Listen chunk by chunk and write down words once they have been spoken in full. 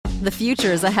The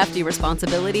future is a hefty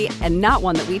responsibility and not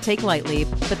one that we take lightly,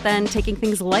 but then taking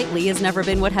things lightly has never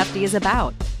been what Hefty is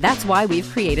about. That's why we've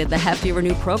created the Hefty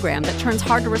Renew program that turns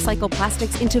hard-to-recycle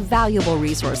plastics into valuable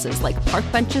resources like park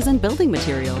benches and building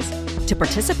materials. To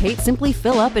participate, simply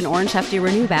fill up an orange Hefty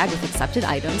Renew bag with accepted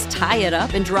items, tie it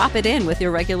up, and drop it in with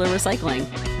your regular recycling.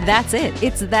 That's it.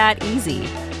 It's that easy.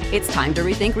 It's time to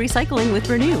rethink recycling with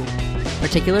Renew.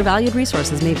 Particular valued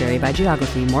resources may vary by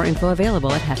geography. More info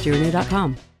available at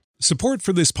heftyrenew.com. Support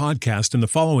for this podcast and the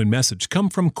following message come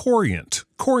from Corient.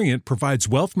 Corient provides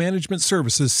wealth management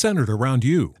services centered around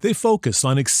you. They focus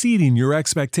on exceeding your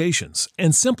expectations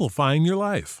and simplifying your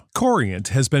life. Corient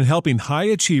has been helping high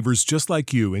achievers just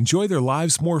like you enjoy their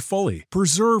lives more fully,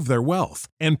 preserve their wealth,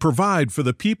 and provide for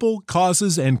the people,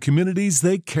 causes, and communities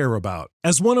they care about.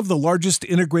 As one of the largest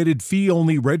integrated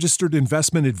fee-only registered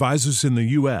investment advisors in the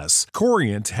U.S.,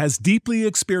 Corient has deeply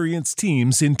experienced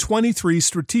teams in 23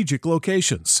 strategic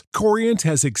locations. Corient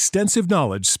has extensive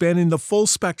knowledge spanning the full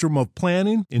spectrum of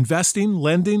planning, investing,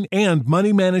 lending, and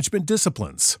money management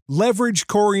disciplines. Leverage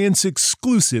Corient's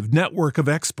exclusive network of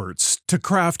experts to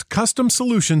craft custom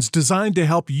solutions designed to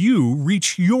help you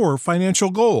reach your financial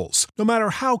goals, no matter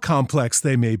how complex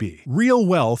they may be. Real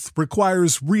wealth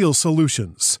requires real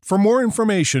solutions. For more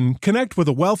information, connect with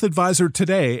a wealth advisor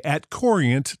today at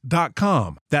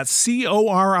Corient.com. That's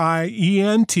Corient.com.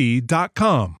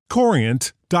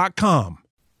 Corient.com.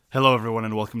 Hello, everyone,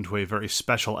 and welcome to a very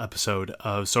special episode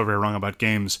of So Very Wrong About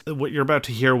Games. What you're about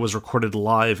to hear was recorded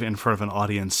live in front of an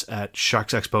audience at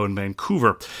Sharks Expo in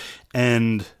Vancouver.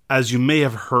 And as you may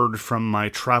have heard from my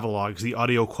travelogues, the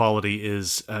audio quality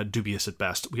is dubious at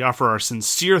best. We offer our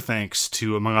sincere thanks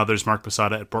to, among others, Mark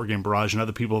Posada at Board Game Barrage and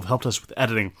other people who have helped us with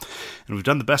editing. And we've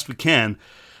done the best we can,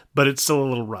 but it's still a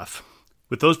little rough.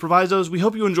 With those provisos, we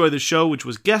hope you enjoy the show, which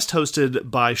was guest hosted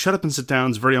by Shut Up and Sit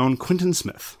Down's very own Quentin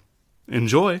Smith.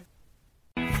 Enjoy.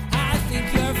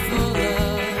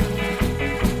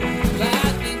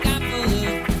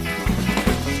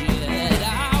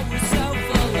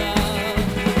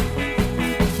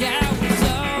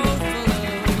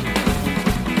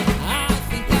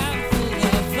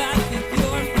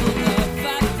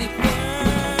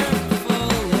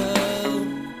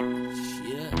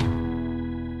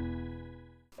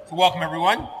 Welcome,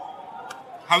 everyone.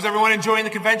 How's everyone enjoying the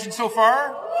convention so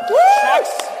far? Shucks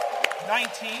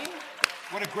 19.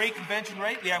 What a great convention,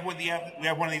 right? We have one of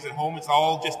these at home. It's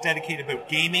all just dedicated about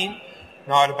gaming,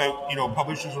 not about,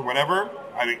 publishers or whatever.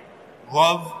 I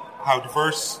love how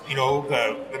diverse,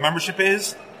 the membership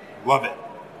is. Love it.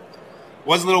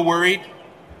 Was a little worried.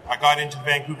 I got into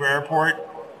Vancouver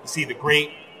Airport to see the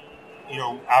great,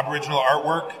 Aboriginal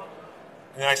artwork.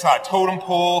 And then I saw a totem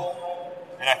pole.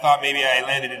 And I thought maybe I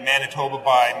landed in Manitoba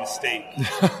by mistake.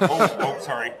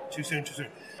 Sorry. Too soon.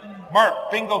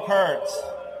 Mark, bingo cards.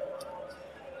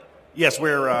 Yes,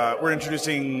 we're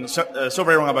introducing So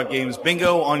Very Wrong About Games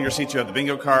Bingo. On your seat, you have the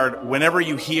bingo card. Whenever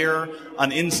you hear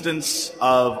an instance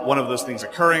of one of those things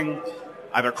occurring,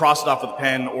 either cross it off with a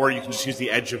pen or you can just use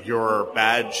the edge of your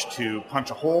badge to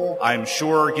punch a hole. I'm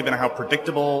sure, given how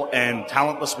predictable and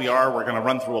talentless we are, we're going to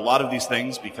run through a lot of these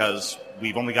things because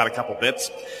we've only got a couple bits.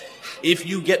 If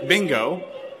you get bingo,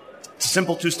 it's a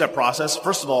simple two-step process.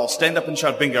 First of all, stand up and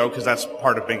shout bingo, because that's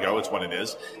part of bingo. It's what it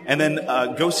is. And then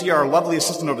go see our lovely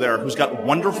assistant over there who's got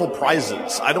wonderful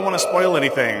prizes. I don't want to spoil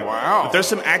anything. Wow. But there's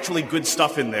some actually good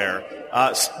stuff in there.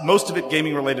 Most of it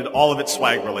gaming-related, all of it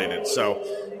swag-related. So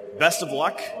best of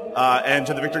luck, and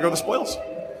to the victor go the spoils.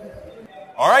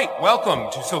 All right, welcome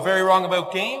to So Very Wrong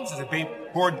About Games. It's a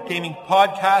board gaming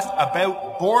podcast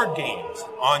about board games.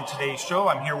 On today's show,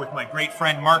 I'm here with my great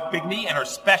friend Mark Bigney and our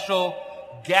special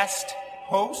guest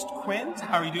host, Quinn.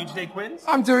 How are you doing today, Quinn?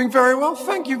 I'm doing very well.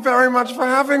 Thank you very much for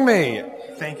having me.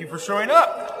 Thank you for showing up.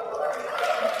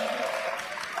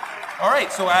 All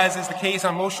right, so as is the case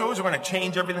on most shows, we're going to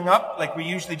change everything up like we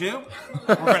usually do.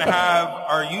 We're going to have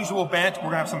our usual banter.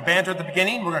 We're going to have some banter at the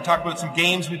beginning. We're going to talk about some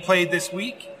games we played this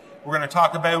week. We're going to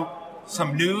talk about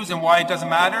some news and why it doesn't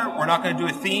matter. We're not going to do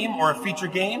a theme or a feature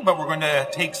game, but we're going to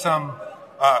take some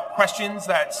questions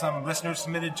that some listeners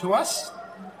submitted to us.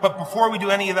 But before we do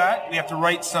any of that, we have to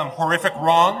right some horrific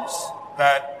wrongs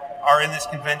that are in this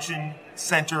convention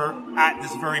center at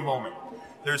this very moment.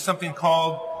 There's something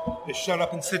called the Shut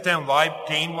Up and Sit Down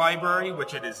game library,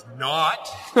 which it is not,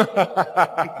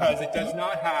 because it does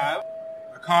not have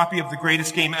a copy of the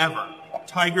greatest game ever,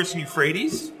 Tigris and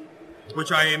Euphrates,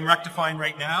 which I am rectifying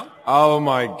right now. Oh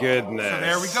my goodness. So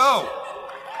there we go.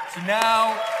 So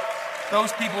now,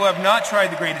 those people who have not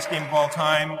tried the greatest game of all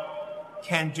time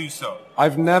can do so.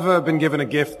 I've never been given a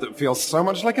gift that feels so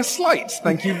much like a slight.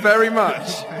 Thank you very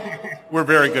much. We're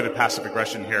very good at passive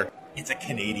aggression here. It's a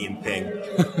Canadian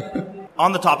thing.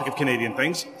 On the topic of Canadian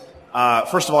things,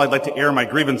 first of all, I'd like to air my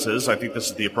grievances. I think this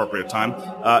is the appropriate time.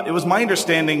 It was my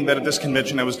understanding that at this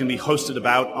convention I was going to be hosted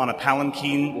about on a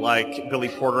palanquin like Billy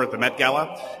Porter at the Met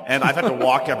Gala, and I've had to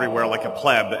walk everywhere like a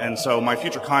pleb, and so my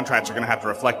future contracts are going to have to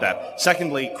reflect that.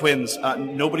 Secondly, Quinns,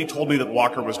 nobody told me that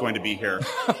Walker was going to be here,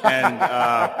 and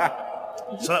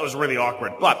so that was really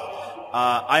awkward. But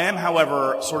I am,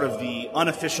 however, sort of the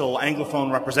unofficial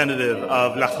Anglophone representative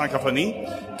of La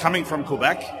Francophonie, coming from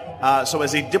Quebec. So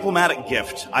as a diplomatic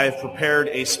gift, I have prepared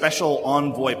a special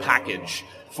envoy package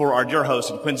for our dear host,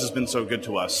 and Quinns has been so good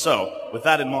to us. So, with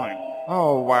that in mind,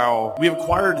 Oh, wow. we have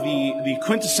acquired the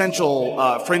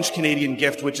quintessential French-Canadian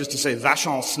gift, which is to say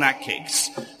Vachon snack cakes.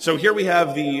 So here we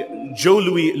have the Joe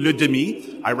Louis Le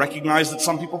Demi. I recognize that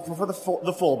some people prefer the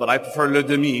full, but I prefer Le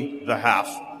Demi, the half.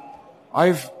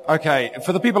 Okay,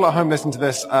 for the people at home listening to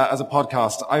this as a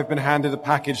podcast, I've been handed a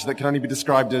package that can only be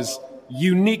described as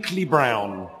uniquely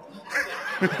brown.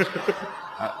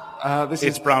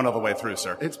 It's brown all the way through,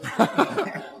 sir. It's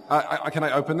brown. Can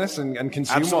I open this and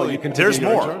consume Absolutely. while you continue? There's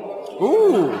more.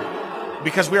 Ooh.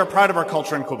 Because we are proud of our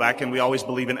culture in Quebec, and we always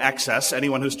believe in excess.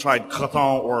 Anyone who's tried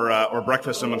croton or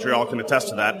breakfast in Montreal can attest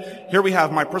to that. Here we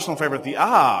have my personal favorite, the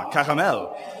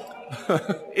caramel.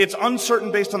 It's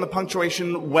uncertain based on the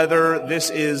punctuation whether this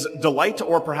is delight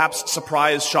or perhaps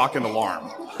surprise, shock, and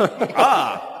alarm.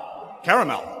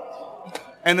 Caramel.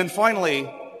 And then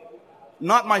finally,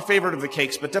 not my favorite of the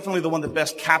cakes, but definitely the one that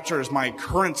best captures my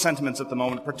current sentiments at the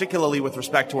moment, particularly with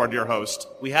respect to our dear host.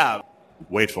 We have,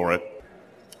 wait for it,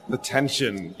 The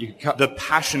tension. the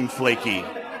Passion Flaky,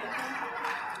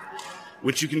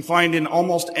 which you can find in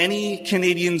almost any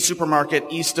Canadian supermarket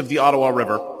east of the Ottawa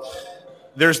River.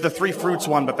 There's the Three Fruits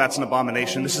one, but that's an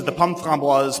abomination. This is the Pomme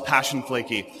Framboise Passion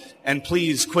Flaky. And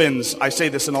please, Quinns, I say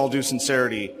this in all due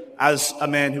sincerity, as a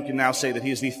man who can now say that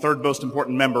he is the third most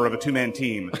important member of a two-man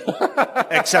team,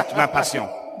 except ma passion.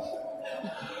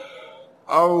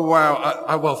 Oh,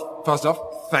 wow. Well, first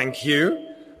off, thank you.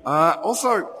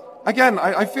 Also, again,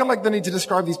 I feel like the need to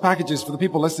describe these packages for the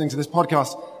people listening to this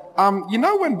podcast. You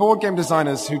know when board game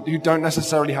designers who don't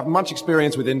necessarily have much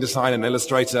experience with InDesign and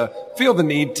Illustrator feel the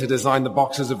need to design the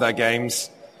boxes of their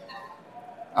games?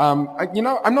 I'm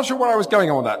not sure where I was going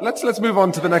on with that. Let's move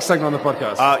on to the next segment on the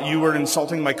podcast. You were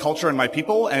insulting my culture and my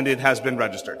people, and it has been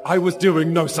registered. I was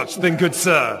doing no such thing, good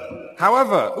sir.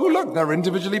 However, look, they're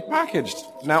individually packaged.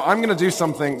 Now, I'm going to do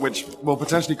something which will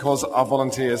potentially cause our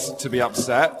volunteers to be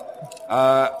upset.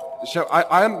 My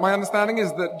understanding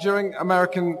is that during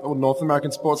American or North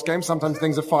American sports games, sometimes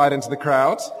things are fired into the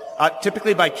crowd.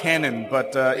 Typically by cannon,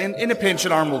 but in a pinch,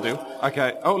 an arm will do.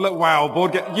 Okay. Oh, look, wow,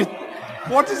 board game.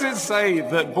 What does it say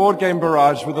that Board Game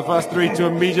Barrage were the first three to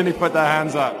immediately put their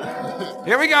hands up?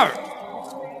 Here we go.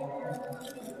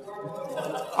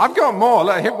 I've got more.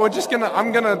 Look,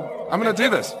 I'm gonna do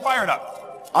this. Fire it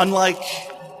up. Unlike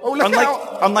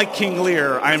King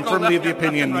Lear, I am firmly of the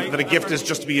opinion that a gift is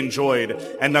just to be enjoyed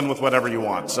and done with whatever you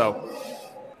want. So,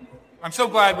 I'm so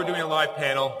glad we're doing a live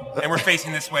panel and we're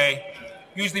facing this way.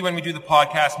 Usually when we do the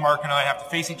podcast, Mark and I have to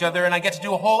face each other, and I get to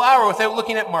do a whole hour without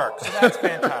looking at Mark. So that's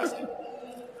fantastic.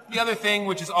 The other thing,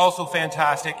 which is also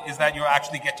fantastic, is that you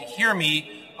actually get to hear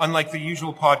me, unlike the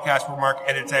usual podcast where Mark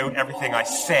edits out everything I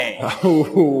say.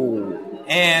 Oh.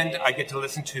 And I get to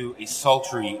listen to a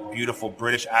sultry, beautiful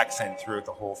British accent throughout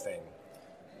the whole thing.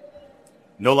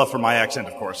 no love for my accent,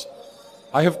 of course.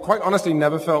 I have quite honestly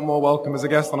never felt more welcome as a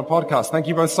guest on a podcast. Thank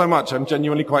you both so much. I'm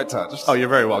genuinely quite touched. Oh, you're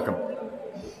very welcome.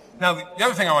 Now, the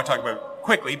other thing I want to talk about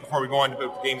quickly before we go on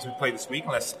about the games we played this week,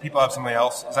 unless people have something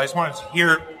else, is I just wanted to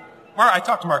hear... I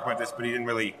talked to Mark about this, but he didn't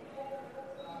really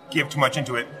give too much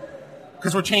into it.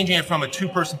 Because we're changing it from a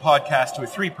two-person podcast to a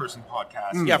three-person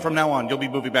podcast. Yeah, from now on, you'll be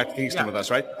moving back to Kingston with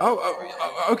us, right?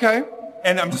 Okay.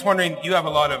 And I'm just wondering, you have a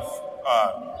lot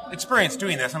of experience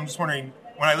doing this. I'm just wondering,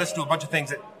 when I listen to a bunch of things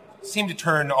that seem to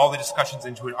turn all the discussions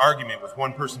into an argument with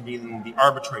one person being the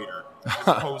arbitrator as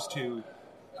opposed to,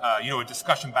 a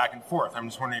discussion back and forth. I'm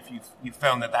just wondering if you've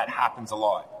found that happens a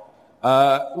lot.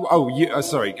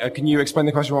 Sorry. Can you explain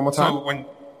the question one more time? So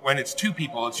when it's two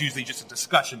people, it's usually just a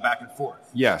discussion back and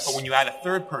forth. Yes. But when you add a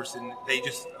third person,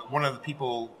 one of the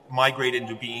people migrate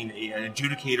into being an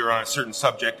adjudicator on a certain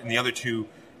subject, and the other two,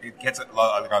 it gets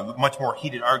a much more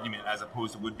heated argument as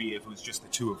opposed to would be if it was just the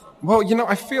two of them. Well,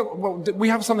 I feel we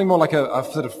have something more like a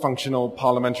sort of functional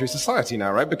parliamentary society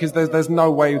now, right? Because there's no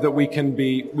way that we can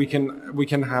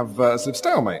have sort of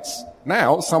stalemates.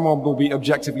 Now, someone will be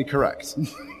objectively correct.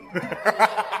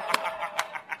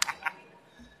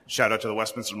 Shout out to the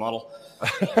Westminster model. All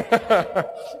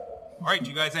right, do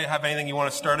you guys have anything you want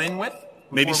to start in with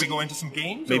before we go into some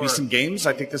games? Maybe some games.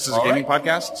 I think this is a gaming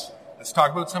podcast. Let's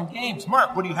talk about some games.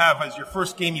 Mark, what do you have as your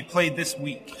first game you played this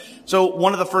week? So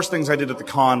one of the first things I did at the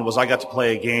con was I got to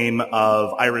play a game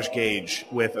of Irish Gauge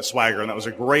with a Swagger, and that was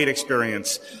a great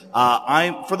experience.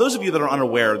 For those of you that are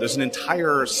unaware, there's an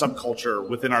entire subculture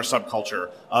within our subculture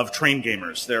of train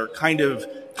gamers. They're kind of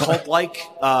cult-like.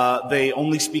 They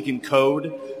only speak in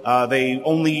code. They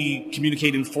only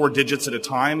communicate in 4 digits at a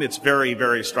time. It's very,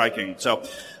 very striking. So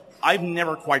I've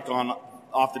never quite gone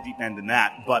off the deep end in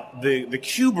that, but the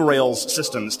Cube Rails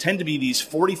systems tend to be these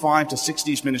 45 to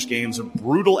 60-minute games of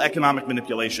brutal economic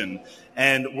manipulation,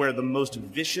 and where the most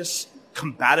vicious,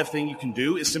 combative thing you can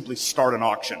do is simply start an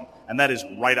auction, and that is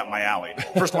right up my alley.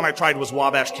 First one I tried was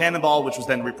Wabash Cannonball, which was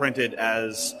then reprinted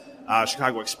as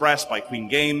Chicago Express by Queen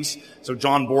Games. So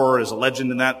John Borer is a legend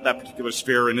in that particular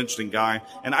sphere, an interesting guy.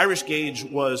 And Irish Gauge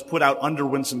was put out under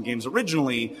Winsome Games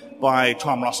originally by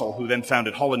Tom Russell, who then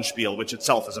founded Hollenspiel, which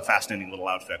itself is a fascinating little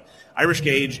outfit. Irish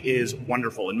Gauge is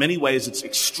wonderful. In many ways, it's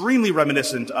extremely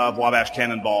reminiscent of Wabash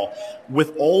Cannonball,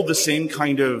 with all the same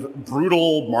kind of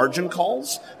brutal margin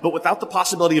calls, but without the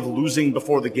possibility of losing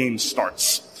before the game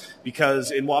starts. Because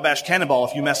in Wabash Cannonball,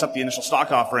 if you mess up the initial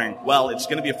stock offering, well, it's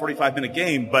going to be a 45-minute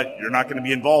game, but you're not going to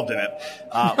be involved in it.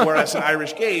 Whereas in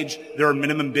Irish Gauge, there are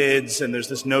minimum bids, and there's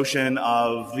this notion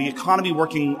of the economy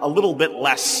working a little bit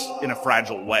less in a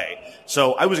fragile way.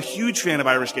 So I was a huge fan of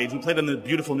Irish Gauge. We played on the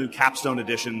beautiful new Capstone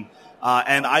edition,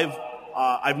 and I've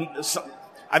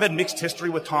had mixed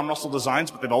history with Tom Russell designs,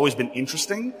 but they've always been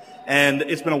interesting. And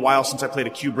it's been a while since I played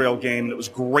a Cube Rail game, and it was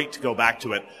great to go back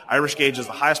to it. Irish Gauge is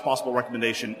the highest possible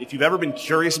recommendation. If you've ever been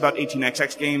curious about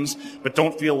 18xx games, but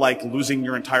don't feel like losing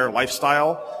your entire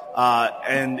lifestyle,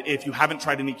 and if you haven't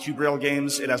tried any Cube Rail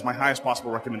games, it has my highest possible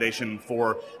recommendation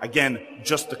for, again,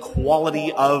 just the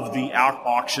quality of the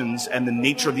auctions and the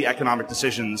nature of the economic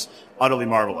decisions, utterly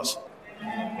marvelous.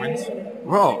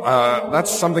 Well, that's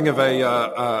something of a.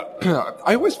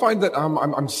 I always find that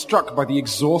I'm struck by the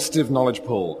exhaustive knowledge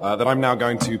pool that I'm now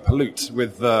going to pollute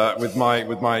with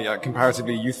my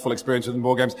comparatively youthful experience with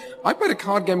board games. I played a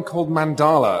card game called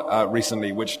Mandala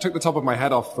recently, which took the top of my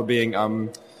head off for being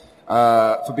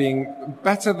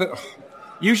better than.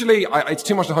 Usually, it's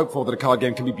too much to hope for that a card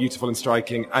game can be beautiful and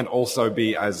striking and also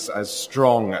be as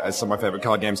strong as some of my favorite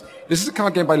card games. This is a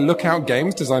card game by Lookout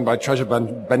Games, designed by Treasure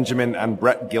Benjamin and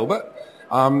Brett Gilbert.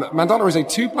 Mandala is a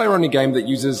 2-player-only game that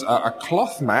uses a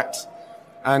cloth mat,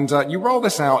 and you roll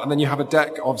this out, and then you have a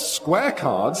deck of square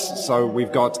cards. So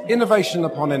we've got innovation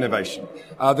upon innovation.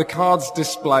 The cards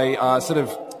display sort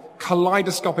of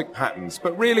kaleidoscopic patterns,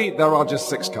 but really there are just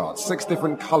 6 cards, 6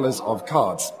 different colors of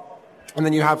cards. And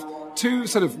then you have 2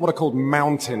 sort of what are called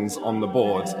mountains on the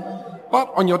board. But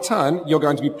on your turn, you're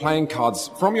going to be playing cards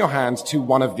from your hand to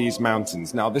one of these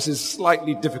mountains. Now, this is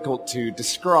slightly difficult to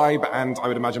describe, and I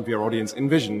would imagine for your audience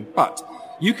envision, but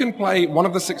you can play one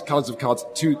of the 6 colors of cards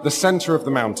to the center of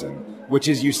the mountain, which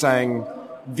is you saying,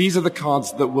 these are the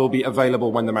cards that will be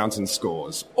available when the mountain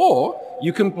scores. Or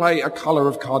you can play a color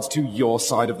of cards to your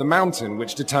side of the mountain,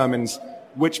 which determines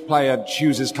which player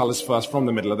chooses colors first from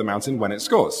the middle of the mountain when it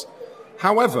scores.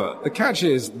 However, the catch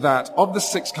is that of the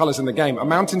 6 colors in the game, a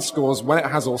mountain scores when it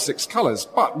has all 6 colors.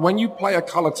 But when you play a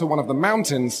color to one of the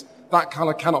mountains, that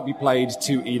color cannot be played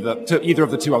to either of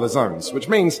the 2 other zones. Which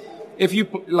means if you,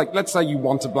 let's say you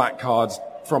want a black card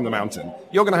from the mountain,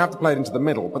 you're going to have to play it into the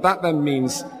middle. But that then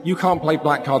means you can't play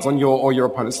black cards on your or your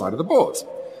opponent's side of the board.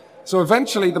 So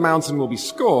eventually the mountain will be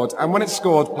scored, and when it's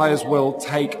scored, players will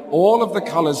take all of the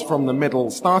colors from the middle,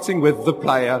 starting with the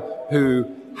player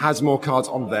who has more cards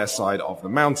on their side of the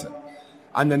mountain.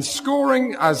 And then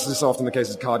scoring, as is often the case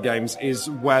with card games, is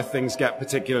where things get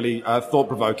particularly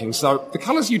thought-provoking. So the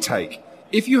colors you take,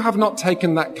 if you have not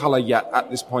taken that color yet at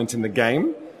this point in the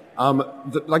game,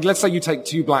 let's say you take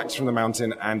 2 blacks from the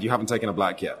mountain and you haven't taken a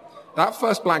black yet. That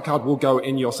first black card will go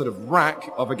in your sort of rack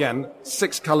of, again,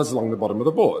 6 colors along the bottom of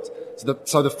the board.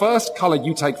 So the first color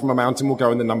you take from a mountain will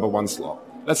go in the number 1 slot.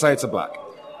 Let's say it's a black.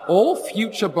 All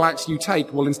future blacks you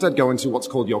take will instead go into what's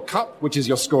called your cup, which is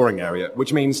your scoring area,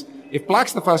 which means if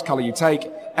black's the first color you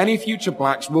take, any future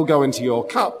blacks will go into your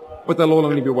cup, but they'll all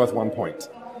only be worth 1 point.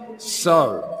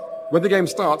 So, when the game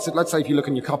starts, let's say if you look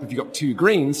in your cup, if you've got 2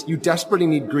 greens, you desperately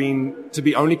need green to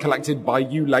be only collected by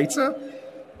you later.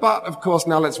 But, of course,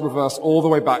 now let's reverse all the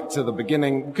way back to the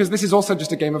beginning, because this is also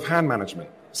just a game of hand management.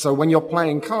 So when you're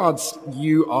playing cards,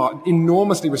 you are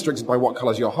enormously restricted by what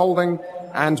colors you're holding,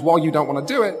 and while you don't want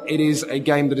to do it, it is a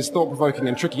game that is thought-provoking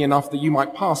and tricky enough that you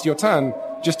might pass your turn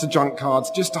just to junk cards,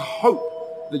 just to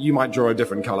hope that you might draw a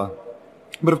different color.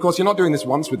 But, of course, you're not doing this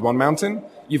once with 1 mountain.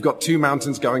 You've got 2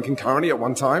 mountains going concurrently at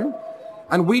one time.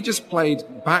 And we just played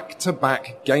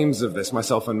back-to-back games of this,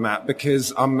 myself and Matt,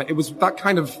 because it was that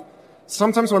kind of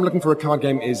sometimes what I'm looking for a card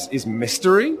game is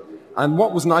mystery. And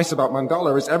what was nice about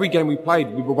Mandala is every game we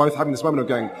played, we were both having this moment of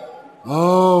going,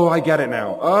 oh, I get it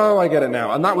now. Oh, I get it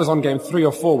now. And that was on game 3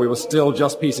 or 4. We were still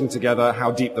just piecing together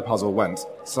how deep the puzzle went.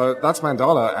 So that's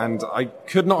Mandala, and I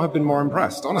could not have been more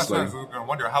impressed, honestly. I was going to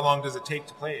wonder, how long does it take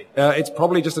to play? It's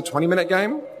probably just a 20-minute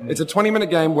game. It's a 20-minute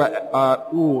game where,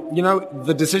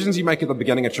 the decisions you make at the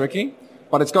beginning are tricky,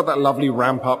 but it's got that lovely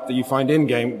ramp up that you find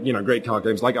in-game, great card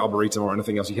games like Arboretum or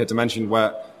anything else you care to mention,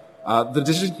 where the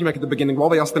decisions you make at the beginning, while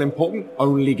they are still important,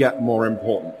 only get more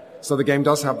important. So the game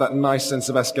does have that nice sense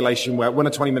of escalation where when a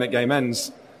 20-minute game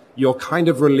ends, you're kind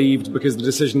of relieved because the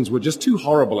decisions were just too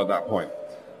horrible at that point.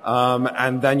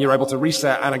 And then you're able to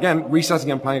reset. And again, resetting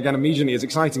and playing again immediately is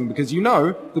exciting because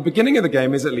the beginning of the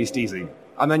game is at least easy.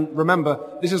 And then remember,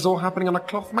 this is all happening on a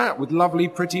cloth mat with lovely,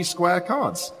 pretty square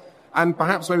cards. And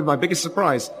perhaps maybe my biggest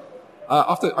surprise,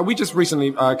 we just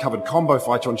recently covered Combo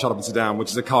Fighter on Shut Up and Sit Down, which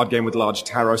is a card game with large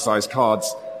tarot-sized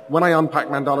cards. When I unpacked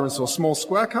Mandala and saw small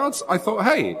square cards, I thought,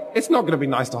 hey, it's not going to be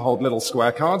nice to hold little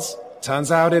square cards.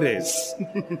 Turns out it is.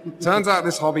 Turns out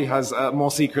this hobby has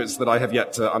more secrets that I have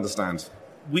yet to understand.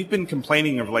 We've been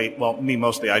complaining of late, well, me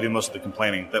mostly, I do most of the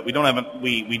complaining, that we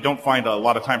don't find a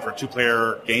lot of time for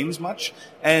two-player games much.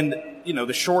 And,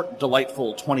 the short,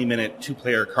 delightful 20-minute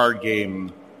two-player card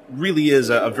game really is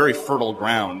a very fertile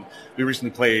ground. We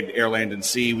recently played Air, Land, and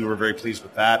Sea. We were very pleased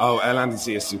with that. Oh, Air, Land, and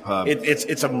Sea is superb.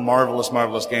 It's a marvelous,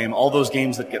 marvelous game. All those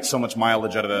games that get so much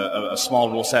mileage out of a small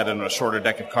rule set and a shorter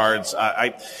deck of cards,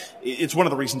 it's one of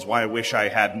the reasons why I wish I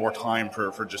had more time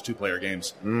for just two-player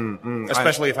games.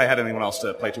 Especially if I had anyone else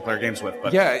to play two-player games with.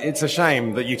 But yeah, it's a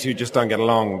shame that you two just don't get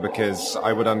along because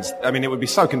it would be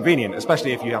so convenient,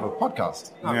 especially if you have a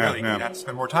podcast. Not really. You'd have to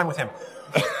spend more time with him.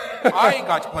 I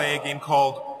got to play a game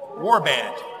called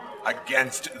Warband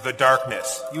Against the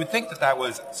Darkness. You would think that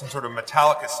was some sort of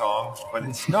Metallica song, but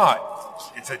it's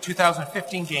not. It's a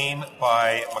 2015 game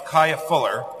by Micaiah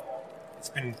Fuller. It's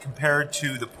been compared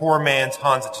to the poor man's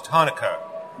Hansa Teutonica,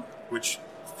 which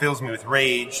fills me with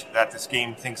rage that this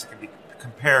game thinks it can be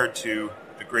compared to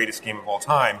the greatest game of all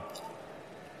time.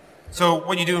 So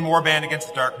what you do in Warband Against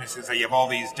the Darkness is that you have all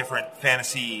these different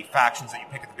fantasy factions that you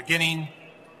pick at the beginning,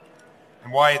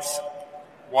 and why it's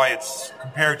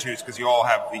compared to is because you all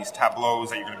have these tableaus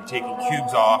that you're going to be taking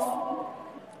cubes off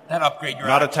that upgrade your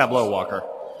Not actions. a tableau, Walker.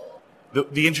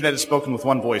 The internet has spoken with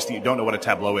one voice that you don't know what a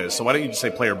tableau is, so why don't you just say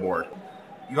player board?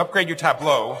 You upgrade your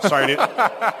tableau. Sorry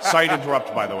to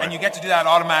interrupt, by the way. And you get to do that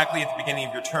automatically at the beginning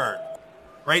of your turn.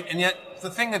 Right? And yet, the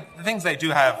things they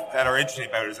do have that are interesting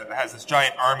about it is that it has this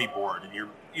giant army board, and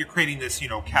you're creating this,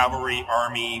 cavalry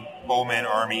army, bowman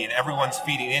army, and everyone's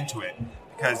feeding into it.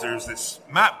 Because there's this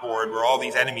map board where all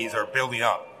these enemies are building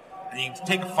up. And you can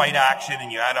take a fight action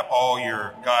and you add up all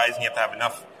your guys and you have to have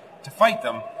enough to fight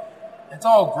them. It's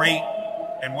all great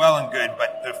and well and good,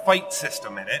 but the fight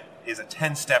system in it is a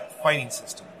 10-step fighting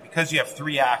system. Because you have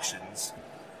 3 actions,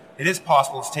 it is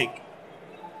possible to take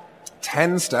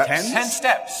 10 steps? 10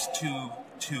 steps to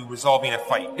resolving a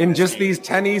fight. In just these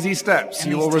 10 easy steps,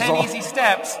 you will resolve... 10 easy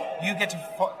steps, you get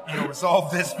to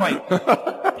resolve this fight.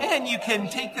 And you can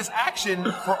take this action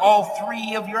for all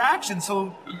 3 of your actions. So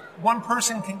one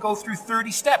person can go through 30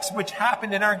 steps, which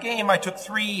happened in our game. I took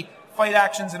 3 fight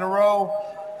actions in a row.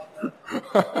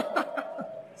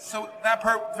 So that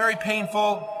part, very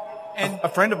painful. And a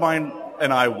friend of mine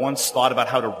and I once thought about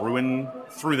how to ruin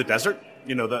Through the Desert.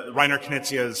 The Reiner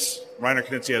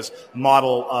Knizia's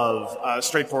model of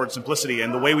straightforward simplicity.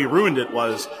 And the way we ruined it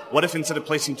was, what if instead of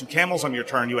placing 2 camels on your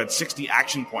turn, you had 60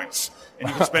 action points? And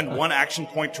you could spend 1 action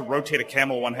point to rotate a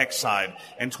camel 1 hex side,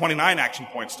 and 29 action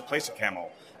points to place a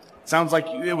camel. Sounds like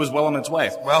it was well on its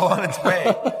way. Well on its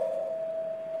way.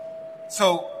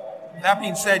 So, that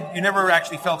being said, you never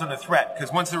actually felt under threat,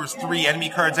 because once there was 3 enemy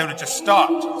cards out, it just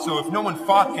stopped. So if no one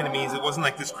fought the enemies, it wasn't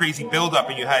like this crazy build-up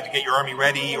and you had to get your army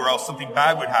ready or else something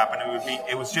bad would happen.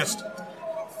 It was just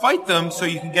fight them so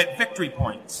you can get victory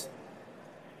points.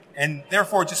 And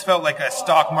therefore, it just felt like a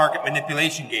stock market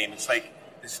manipulation game. It's like,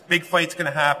 this big fight's going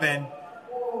to happen.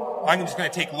 I'm just going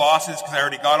to take losses because I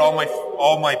already got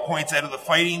all my points out of the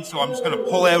fighting, so I'm just going to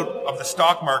pull out of the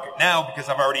stock market now because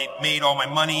I've already made all my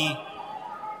money.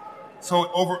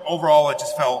 So overall, it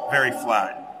just felt very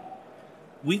flat.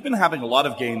 We've been having a lot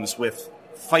of games with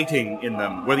fighting in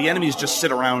them, where the enemies just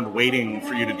sit around waiting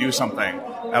for you to do something.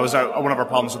 That was one of our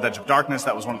problems with Edge of Darkness.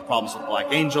 That was one of the problems with Black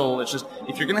Angel. It's just,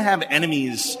 if you're going to have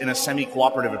enemies in a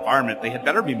semi-cooperative environment, they had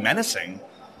better be menacing.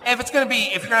 If you're going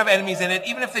to have enemies in it,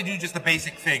 even if they do just the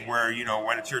basic thing where,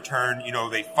 when it's your turn,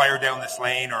 they fire down this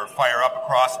lane or fire up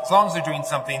across, as long as they're doing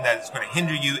something that is going to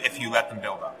hinder you if you let them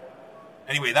build up.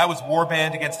 Anyway, that was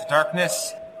Warband Against the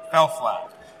Darkness. Fell flat.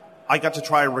 I got to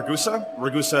try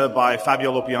Ragusa by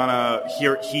Fabio Lopiana,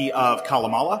 he of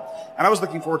Kalamala, and I was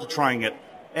looking forward to trying it.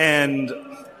 And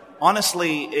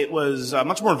honestly, it was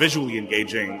much more visually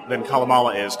engaging than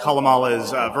Kalamala is. Kalamala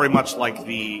is very much like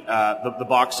the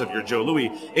box of your Joe Louis,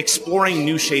 exploring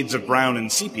new shades of brown and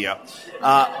sepia,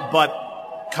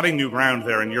 but cutting new ground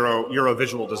there in Euro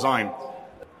visual design.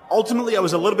 Ultimately, I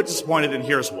was a little bit disappointed, and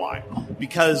here's why.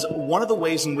 Because one of the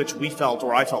ways in which we felt,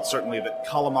 or I felt certainly, that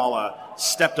Kalamala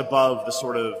stepped above the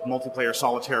sort of multiplayer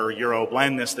solitaire Euro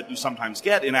blandness that you sometimes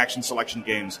get in action selection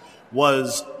games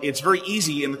was it's very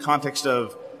easy in the context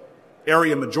of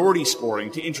area majority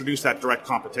scoring to introduce that direct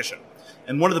competition.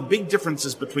 And one of the big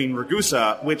differences between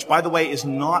Ragusa, which, by the way, is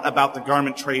not about the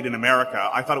garment trade in America.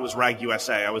 I thought it was Rag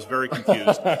USA. I was very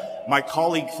confused. My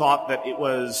colleague thought that it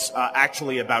was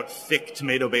actually about thick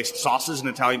tomato-based sauces in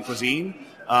Italian cuisine.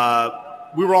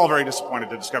 We were all very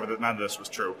disappointed to discover that none of this was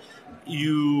true.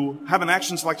 You have an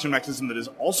action selection mechanism that is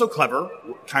also clever,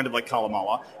 kind of like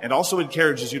Kalamala, and also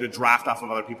encourages you to draft off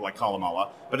of other people like Kalamala.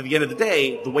 But at the end of the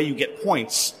day, the way you get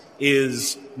points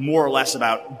is more or less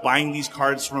about buying these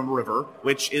cards from a river,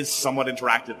 which is somewhat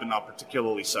interactive but not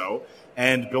particularly so,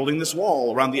 and building this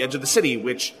wall around the edge of the city,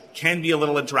 which can be a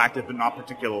little interactive but not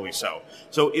particularly so.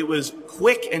 So it was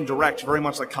quick and direct, very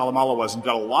much like Kalamala was, and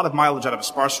got a lot of mileage out of a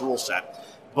sparse rule set.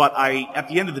 But at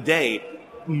the end of the day,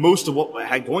 most of what I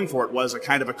had going for it was a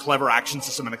kind of a clever action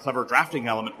system and a clever drafting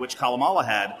element, which Kalamala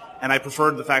had, and I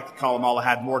preferred the fact that Kalamala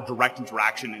had more direct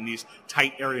interaction in these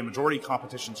tight area majority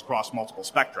competitions across multiple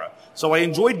spectra. So I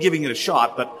enjoyed giving it a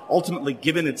shot, but ultimately,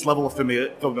 given its level of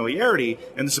familiarity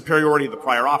and the superiority of the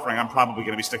prior offering, I'm probably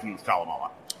going to be sticking with Kalamala.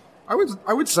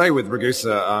 I would say with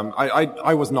Ragusa,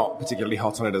 I was not particularly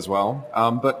hot on it as well.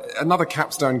 But another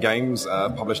Capstone Games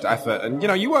published effort, and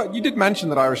you did mention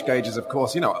that Irish Gauge is, of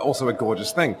course, also a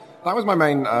gorgeous thing. That was my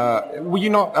main. Were you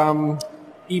not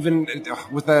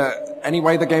was there any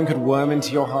way the game could worm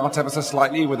into your heart ever so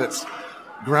slightly with its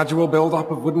gradual build-up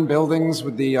of wooden buildings,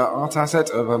 with the art asset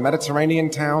of a Mediterranean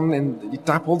town in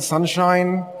dappled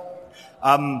sunshine?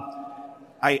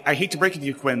 I hate to break it to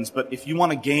you, Quinns, but if you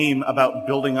want a game about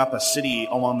building up a city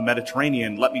along the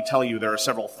Mediterranean, let me tell you there are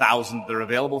several thousand that are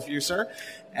available for you, sir.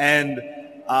 And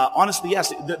honestly, yes,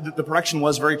 the production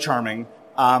was very charming.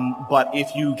 But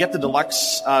if you get the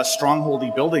deluxe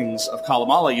strongholdy buildings of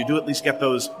Kalamala, you do at least get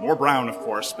those, more brown, of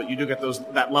course, but you do get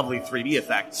that lovely 3D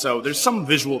effect. So there's some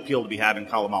visual appeal to be had in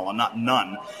Kalamala, not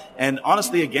none. And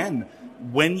honestly, again,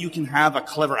 when you can have a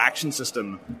clever action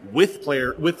system with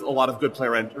a lot of good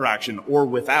player interaction or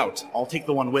without, I'll take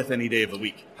the one with any day of the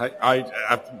week. I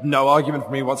have no argument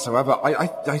for me whatsoever.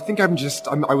 I think I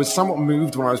was somewhat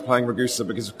moved when I was playing Ragusa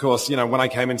because, of course, when I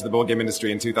came into the board game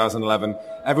industry in 2011,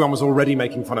 everyone was already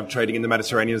making fun of trading in the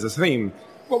Mediterranean as a theme.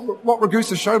 What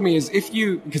Ragusa showed me is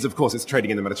because of course it's trading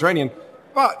in the Mediterranean,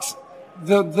 but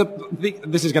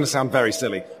this is going to sound very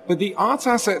silly, but the art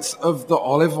assets of the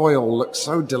olive oil look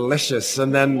so delicious,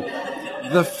 and then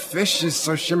the fish is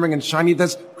so shimmering and shiny.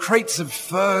 There's crates of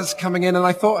furs coming in, and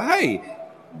I thought, hey,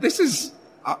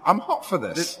 I'm hot for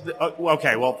this.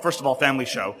 Okay, well, first of all, family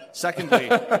show. Secondly,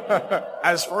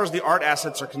 as far as the art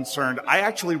assets are concerned, I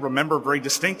actually remember very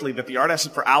distinctly that the art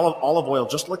asset for olive oil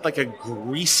just looked like a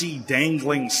greasy,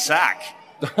 dangling sack.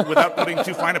 Without putting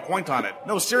too fine a point on it.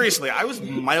 No, seriously, I was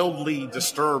mildly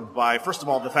disturbed by, first of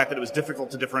all, the fact that it was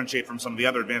difficult to differentiate from some of the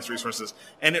other advanced resources,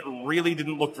 and it really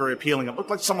didn't look very appealing. It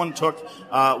looked like someone took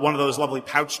one of those lovely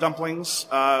pouch dumplings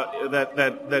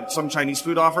that some Chinese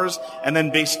food offers, and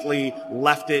then basically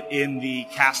left it in the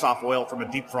cast-off oil from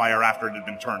a deep fryer after it had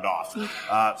been turned off.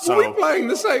 Are we playing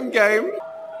the same game?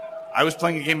 I was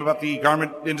playing a game about the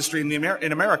garment industry in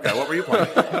America. What were you playing?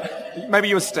 Maybe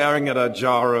you were staring at a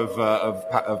jar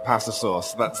of pasta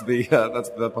sauce. That's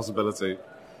the possibility.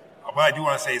 What I do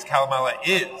want to say is Kalamala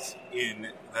is in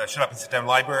the Shut Up and Sit Down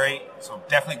library, so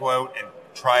definitely go out and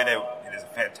try it out. It is a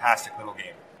fantastic little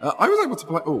game. I was able to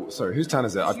play... Oh, sorry, whose turn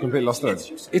is it? I've completely lost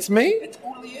it. It's me? It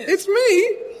totally is. It's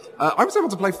me? I was able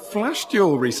to play Flash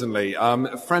Duel recently.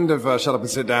 A friend of Shut Up and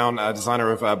Sit Down, designer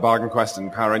of Bargain Quest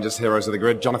and Power Rangers Heroes of the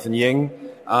Grid, Jonathan Ying,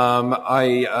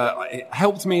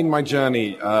 helped me in my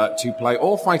journey to play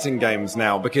all fighting games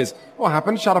now, because what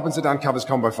happened? Shut Up and Sit Down covers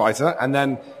Combo Fighter, and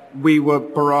then we were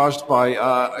barraged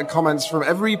by comments from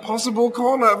every possible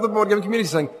corner of the board game community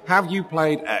saying, have you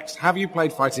played X? Have you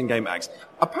played fighting game X?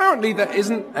 Apparently there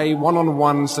isn't a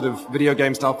one-on-one sort of video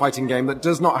game style fighting game that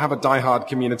does not have a diehard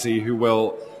community who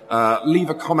will leave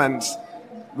a comment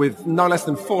with no less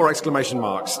than 4 exclamation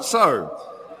marks. So,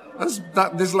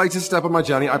 this latest step on my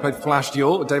journey, I played Flash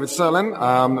Duel with David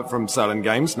Serlin from Serlin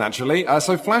Games, naturally.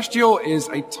 So Flash Duel is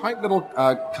a tight little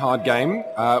card game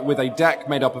with a deck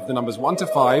made up of the numbers 1 to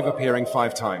 5 appearing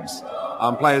 5 times.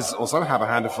 Players also have a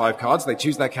hand of 5 cards. They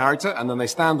choose their character, and then they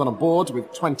stand on a board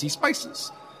with 20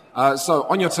 spaces. So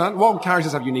on your turn, while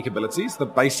characters have unique abilities, the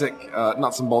basic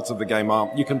nuts and bolts of the game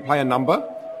are you can play a number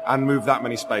and move that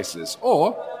many spaces.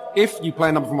 Or, if you play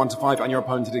a number from 1 to 5 and your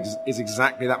opponent is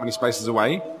exactly that many spaces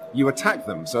away, you attack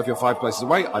them. So if you're 5 places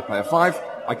away, I play a 5.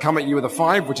 I come at you with a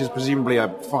 5, which is presumably a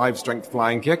 5 strength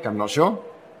flying kick, I'm not sure.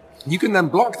 You can then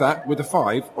block that with a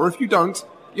 5, or if you don't,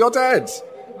 you're dead.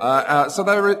 That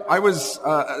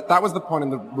was the point in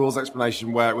the rules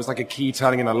explanation where it was like a key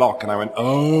turning in a lock, and I went,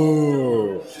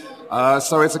 oh.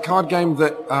 So it's a card game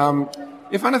that,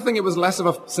 if anything, it was less of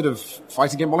a sort of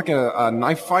fighting game, more like a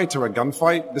knife fight or a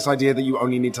gunfight. This idea that you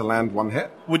only need to land one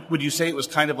hit. Would you say it was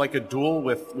kind of like a duel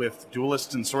with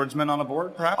duelists and swordsmen on a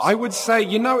board, perhaps? I would say,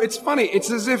 it's funny.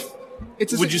 It's as if...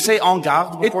 Would you say en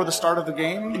garde before the start of the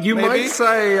game? You maybe? might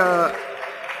say...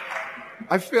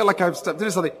 I feel like I've stepped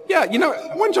into something. Yeah,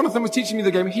 when Jonathan was teaching me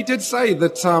the game, he did say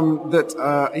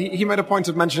that he made a point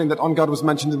of mentioning that En Garde was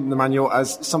mentioned in the manual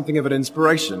as something of an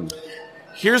inspiration.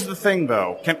 Here's the thing,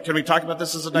 though. Can we talk about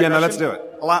this as a digression? Yeah, no, let's do it.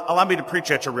 Allow me to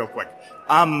preach at you real quick.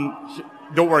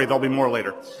 Don't worry, there'll be more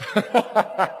later.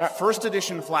 First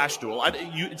edition Flash Duel.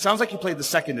 It sounds like you played the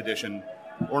second edition,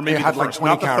 or maybe the first,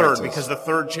 not the third, because the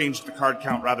third changed the card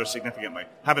count rather significantly.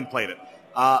 Haven't played it.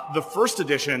 The first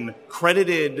edition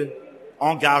credited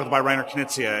En Garde by Reiner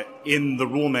Knizia in the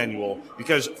rule manual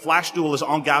because Flash Duel is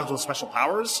En Garde with special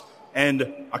powers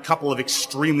and a couple of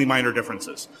extremely minor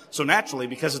differences. So naturally,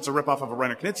 because it's a ripoff of a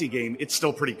Reiner Knizia game, it's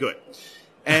still pretty good.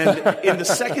 And in the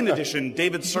second edition,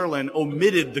 David Serlin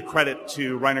omitted the credit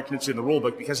to Reiner Knizia in the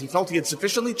rulebook because he felt he had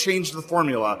sufficiently changed the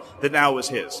formula that now is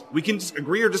his. We can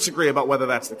agree or disagree about whether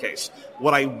that's the case.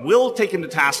 What I will take him to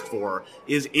task for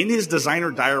is in his designer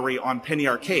diary on Penny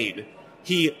Arcade,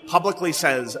 he publicly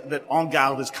says that En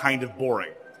Garde is kind of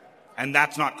boring. And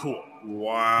that's not cool.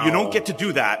 Wow. You don't get to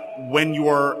do that when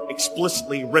you're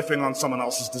explicitly riffing on someone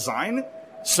else's design.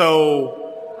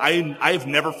 So I've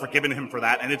never forgiven him for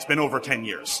that, and it's been over 10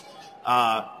 years.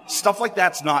 Stuff like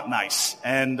that's not nice.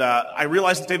 And I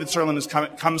realize that David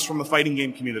Serlin comes from the fighting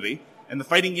game community. And the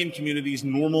fighting game community's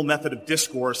normal method of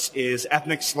discourse is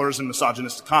ethnic slurs and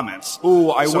misogynistic comments. Ooh,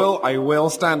 I will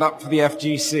stand up for the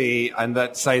FGC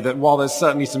and say that while there's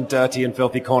certainly some dirty and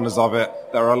filthy corners of it,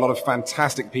 there are a lot of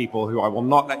fantastic people who I will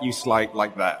not let you slight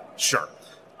like that. Sure.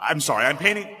 I'm sorry. I'm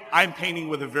painting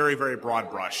with a very, very broad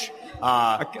brush.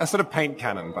 A sort of paint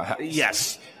cannon, perhaps.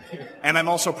 Yes. And I'm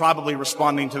also probably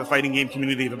responding to the fighting game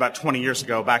community of about 20 years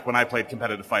ago, back when I played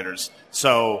competitive fighters.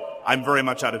 So I'm very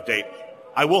much out of date.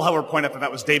 I will, however, point out that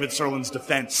was David Serlin's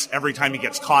defense every time he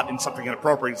gets caught in something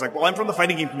inappropriate. He's like, well, I'm from the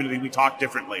fighting game community. We talk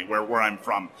differently where I'm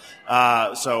from.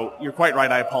 So you're quite right.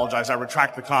 I apologize. I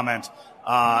retract the comment.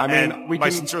 My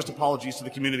sincerest apologies to the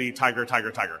community. Tiger.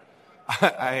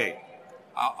 Hey,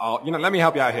 let me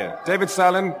help you out here. David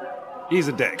Serlin, he's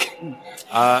a dick.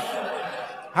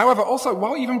 However, also,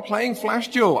 while even playing Flash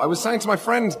Duel, I was saying to my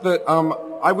friend that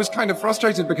I was kind of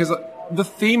frustrated because the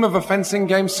theme of a fencing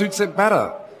game suits it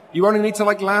better. You only need to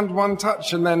land one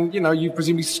touch, and then you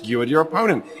presumably skewered your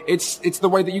opponent. It's the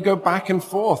way that you go back and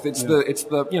forth. It's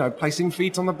the placing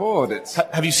feet on the board.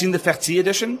 Have you seen the Ferti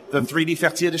edition, the 3D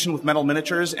Ferti edition with metal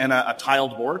miniatures and a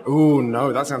tiled board? Ooh,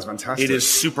 no, that sounds fantastic. It is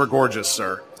super gorgeous,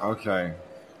 sir. Okay.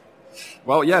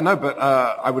 Well, yeah, no, but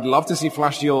I would love to see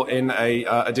Flash Duel in a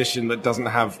edition that doesn't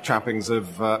have trappings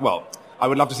of I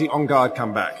would love to see En Garde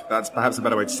come back. That's perhaps a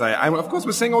better way to say it. And of course,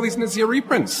 we're seeing all these Knizia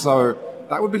reprints, so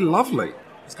that would be lovely.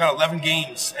 It's got 11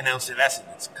 games announced at Essen.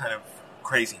 It's kind of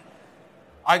crazy.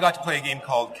 I got to play a game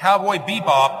called Cowboy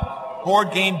Bebop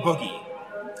Board Game Boogie.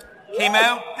 Came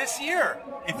out this year.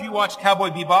 If you watch Cowboy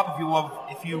Bebop,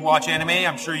 if you watch anime,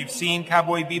 I'm sure you've seen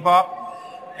Cowboy Bebop.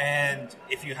 And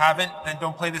if you haven't, then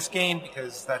don't play this game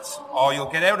because that's all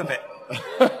you'll get out of it.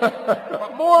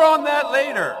 But more on that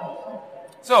later.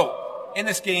 So, in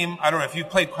this game, I don't know if you've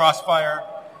played Crossfire.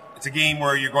 It's a game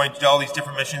where you're going to do all these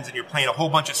different missions and you're playing a whole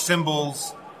bunch of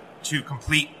symbols to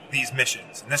complete these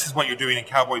missions. And this is what you're doing in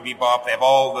Cowboy Bebop. They have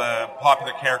all the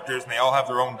popular characters and they all have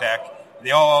their own deck. They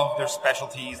all have their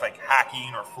specialties like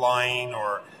hacking or flying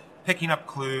or picking up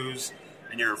clues.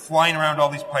 And you're flying around all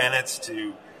these planets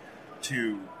to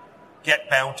get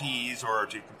bounties or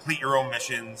to complete your own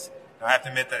missions. Now, I have to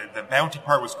admit that the bounty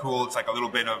part was cool. It's like a little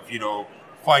bit of,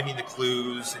 finding the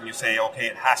clues and you say, okay,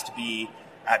 it has to be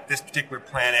at this particular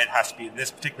planet, has to be in this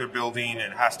particular building,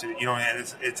 and it has to,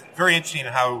 and it's very interesting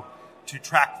how to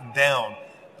track them down.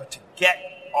 But to get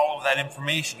all of that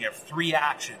information, you have 3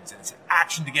 actions, and it's an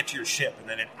action to get to your ship, and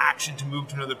then an action to move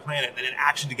to another planet, then an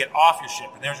action to get off your ship,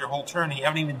 and there's your whole turn, and you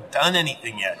haven't even done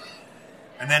anything yet.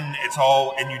 And then it's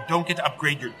all, and you don't get to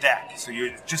upgrade your deck, so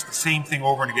you're just the same thing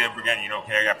over and again. You know,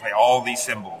 okay, I got to play all these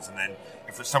symbols, and then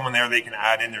if there's someone there, they can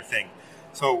add in their thing.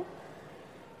 So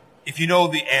if you know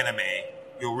the anime,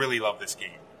 you'll really love this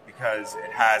game because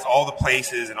it has all the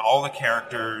places and all the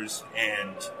characters,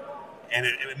 and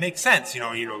it makes sense.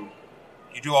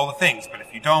 You do all the things, but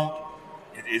if you don't,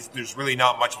 there's really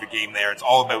not much of a game there. It's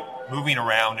all about moving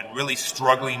around and really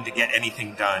struggling to get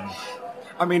anything done.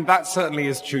 I mean, that certainly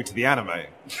is true to the anime.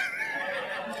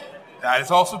 That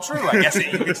is also true. I guess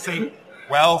you could say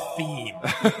well-themed.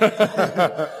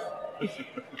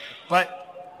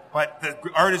 But the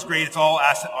art is great. It's all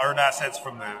art assets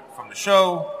from the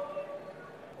show.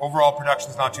 Overall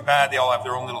production is not too bad. They all have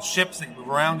their own little ships that you move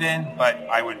around in. But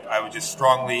I would just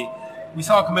strongly. We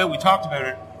saw it come out. We talked about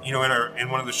it, in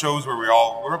one of the shows where we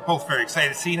were both very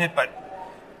excited seeing it, but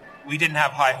we didn't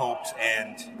have high hopes,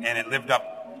 and it lived up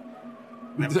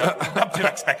to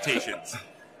expectations.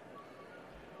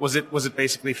 Was it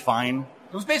basically fine?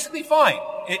 It was basically fine.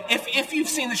 If you've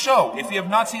seen the show, if you have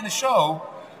not seen the show,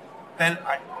 then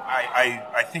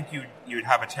I think you'd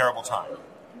have a terrible time.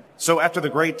 So after the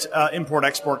great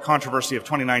import-export controversy of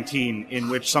 2019, in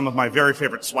which some of my very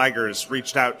favorite swaggers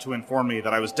reached out to inform me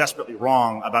that I was desperately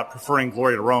wrong about preferring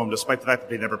Glory to Rome, despite the fact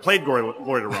that they never played Glory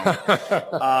to Rome,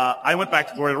 I went back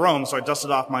to Glory to Rome, so I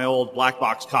dusted off my old black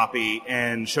box copy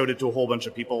and showed it to a whole bunch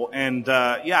of people. And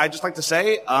I'd just like to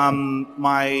say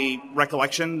my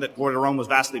recollection that Glory to Rome was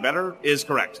vastly better is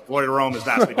correct. Glory to Rome is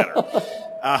vastly better.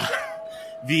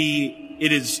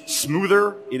 It is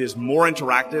smoother. It is more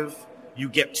interactive. You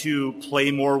get to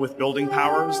play more with building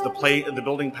powers. The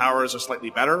building powers are slightly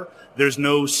better. There's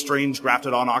no strange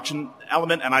grafted on auction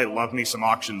element, and I love me some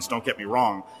auctions, don't get me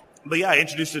wrong. But yeah, I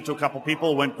introduced it to a couple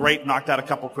people, went great, knocked out a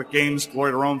couple quick games.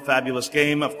 Glory to Rome, fabulous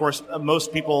game. Of course,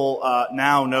 most people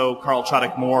now know Carl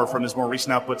Chodek more from his more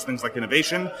recent outputs, things like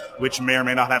Innovation, which may or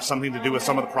may not have something to do with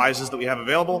some of the prizes that we have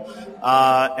available.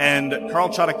 And Carl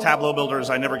Chodek Tableau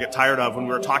Builders, I never get tired of. When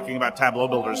we were talking about Tableau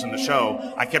Builders in the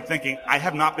show, I kept thinking, I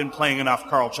have not been playing enough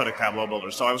Carl Chodek Tableau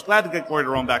Builders. So I was glad to get Glory to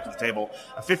Rome back to the table.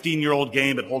 A 15-year-old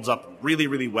game that holds up really,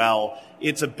 really well.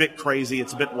 It's a bit crazy,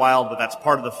 it's a bit wild, but that's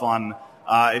part of the fun.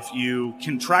 If you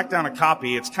can track down a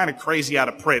copy, it's kind of crazy out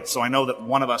of print, so I know that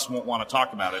one of us won't want to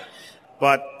talk about it.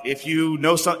 But if you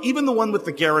know even the one with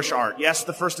the garish art, yes,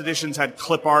 the first editions had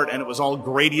clip art, and it was all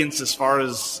gradients as far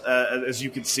as you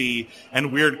could see,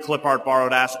 and weird clip art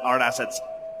borrowed art assets.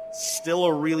 Still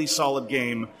a really solid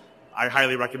game. I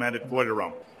highly recommend it. Glory to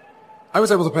Rome. I was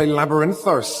able to play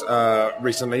Labyrinthos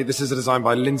recently. This is a design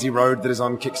by Lindsay Road that is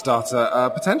on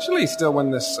Kickstarter, potentially still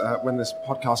when this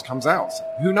podcast comes out.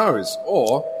 Who knows?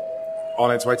 Or on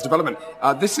its way to development.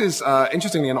 This is,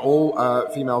 interestingly, an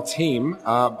all-female team,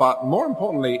 but more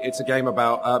importantly, it's a game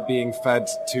about being fed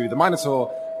to the Minotaur,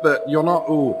 but you're not,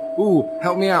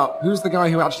 help me out. Who's the guy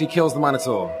who actually kills the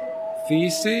Minotaur?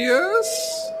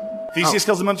 Theseus? Theseus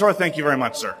kills the Minotaur? Thank you very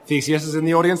much, sir. Theseus is in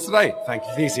the audience today. Thank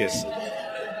you, Theseus.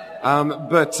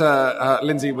 But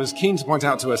Lindsay was keen to point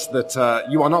out to us that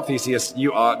you are not Theseus,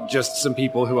 you are just some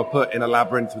people who are put in a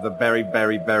labyrinth with a very,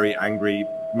 very, very angry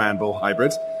man-bull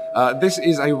hybrid. This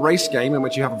is a race game in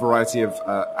which you have a variety of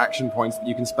action points that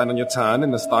you can spend on your turn in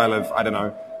the style of,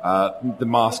 the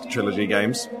Mask trilogy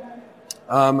games.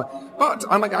 But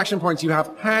unlike action points, you have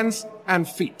hands and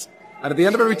feet. And at the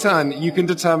end of every turn, you can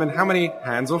determine how many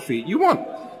hands or feet you want.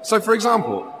 So, for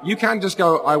example, you can just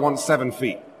go, I want 7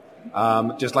 feet.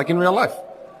 Just like in real life.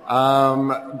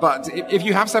 But if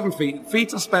you have 7 feet,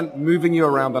 feet are spent moving you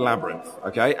around the labyrinth,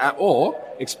 okay? Or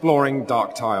exploring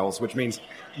dark tiles, which means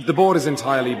the board is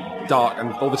entirely dark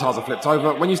and all the tiles are flipped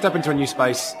over. When you step into a new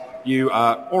space, you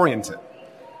orient it.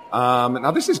 Now,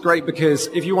 this is great because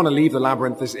if you want to leave the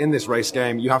labyrinth in this race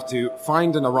game, you have to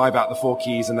find and arrive at the 4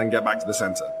 keys and then get back to the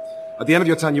center. At the end of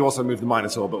your turn, you also move the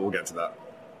Minotaur, but we'll get to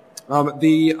that.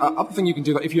 The other thing you can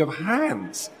do, if you have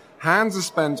hands are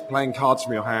spent playing cards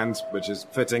from your hand, which is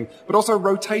fitting, but also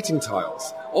rotating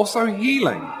tiles. Also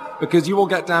healing, because you will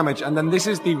get damage, and then this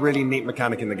is the really neat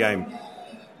mechanic in the game.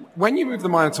 When you move the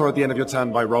Minotaur at the end of your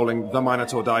turn by rolling the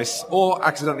Minotaur dice, or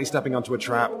accidentally stepping onto a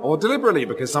trap, or deliberately,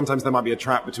 because sometimes there might be a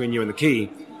trap between you and the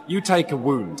key, you take a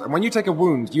wound. And when you take a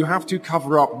wound, you have to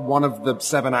cover up one of the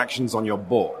 7 actions on your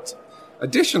board.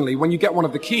 Additionally, when you get one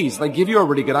of the keys, they give you a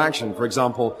really good action. For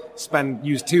example,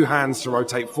 use 2 hands to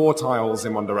rotate 4 tiles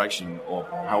in one direction, or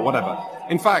whatever.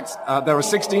 In fact, there are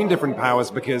 16 different powers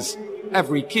because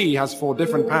every key has 4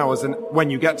 different powers, and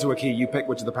when you get to a key, you pick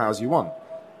which of the powers you want.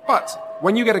 But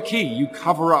when you get a key, you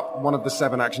cover up one of the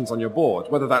 7 actions on your board,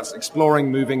 whether that's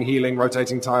exploring, moving, healing,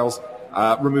 rotating tiles,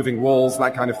 removing walls,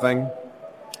 that kind of thing.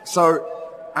 So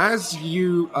as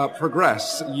you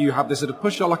progress, you have this sort of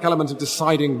push your luck element of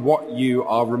deciding what you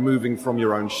are removing from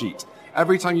your own sheet.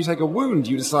 Every time you take a wound,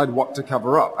 you decide what to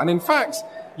cover up. And in fact,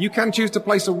 you can choose to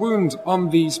place a wound on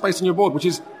the space on your board, which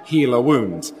is heal a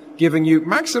wound, giving you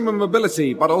maximum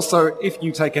mobility, but also if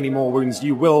you take any more wounds,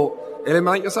 you will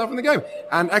eliminate yourself in the game.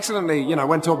 And excellently,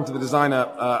 when talking to the designer,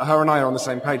 her and I are on the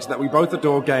same page that we both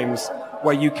adore games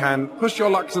where you can push your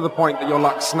luck to the point that your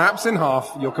luck snaps in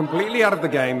half, you're completely out of the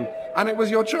game, and it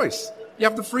was your choice. You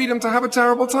have the freedom to have a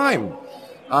terrible time.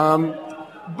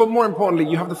 But more importantly,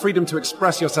 you have the freedom to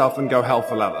express yourself and go hell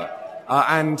for leather.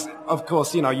 And, of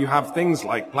course, you have things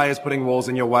like players putting walls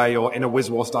in your way, or in a Wiz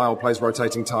War style, players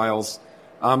rotating tiles,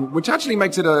 which actually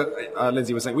makes it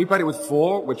Lindsay was saying, we played it with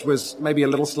 4, which was maybe a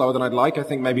little slower than I'd like. I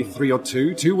think maybe 3 or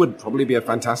 2. 2 would probably be a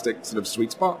fantastic sort of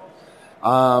sweet spot.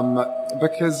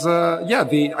 Because,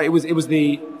 it was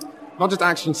the, not just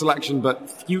action selection, but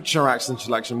future action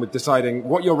selection with deciding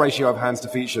what your ratio of hands to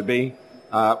feet should be.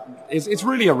 It's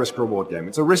really a risk-reward game.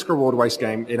 It's a risk-reward waste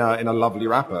game in a lovely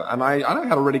wrapper, and I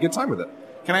had a really good time with it.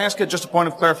 Can I ask just a point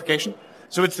of clarification?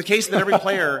 So it's the case that every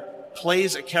player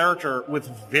plays a character with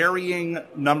varying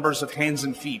numbers of hands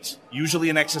and feet, usually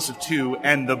in excess of 2,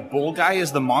 and the bull guy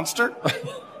is the monster?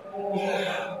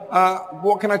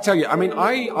 What can I tell you? I mean,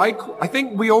 I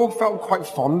think we all felt quite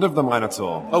fond of the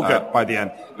Minotaur by the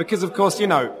end. Because, of course,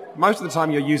 most of the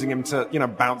time you're using him to,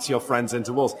 bounce your friends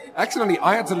into walls. Excellently,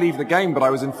 I had to leave the game, but I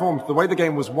was informed the way the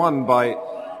game was won by,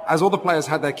 as all the players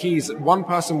had their keys, one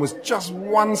person was just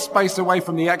one space away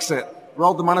from the exit,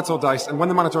 rolled the Minotaur dice, and when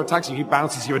the Minotaur attacks you, he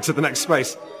bounces you into the next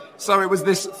space. So it was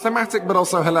this thematic but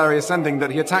also hilarious ending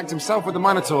that he attacked himself with the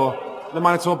Minotaur. The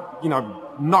Minotaur,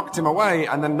 knocked him away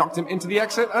and then knocked him into the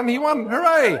exit, and he won.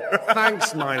 Hooray!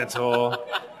 Thanks, Minotaur.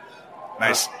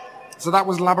 Nice. So that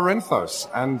was Labyrinthos.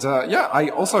 And, I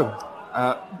also,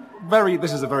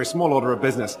 this is a very small order of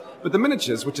business, but the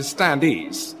miniatures, which are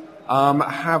standees,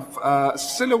 have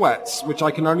silhouettes, which I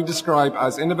can only describe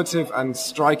as innovative and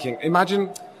striking.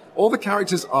 Imagine all the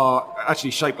characters are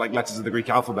actually shaped like letters of the Greek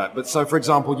alphabet. But so, for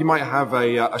example, you might have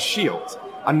a shield,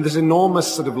 and this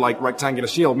enormous sort of like rectangular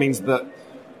shield means that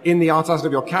in the art asset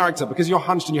of your character, because you're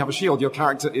hunched and you have a shield, your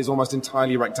character is almost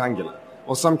entirely rectangular.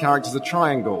 Or some characters are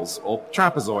triangles or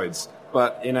trapezoids,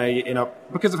 but in a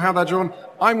because of how they're drawn.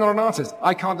 I'm not an artist.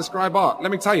 I can't describe art. Let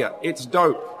me tell you, it's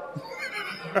dope.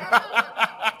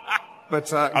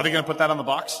 But are they going to put that on the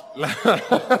box?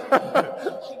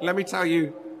 Let me tell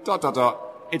you, ...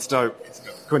 It's dope.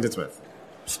 Quentin Smith.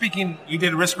 Speaking, you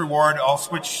did risk reward. I'll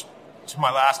switch to my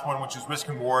last one, which is risk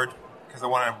and reward, because I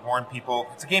want to warn people.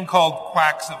 It's a game called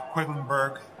Quacks of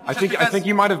Quedlinburg. I think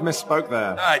you might have misspoke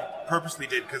there. No, I purposely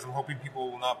did, because I'm hoping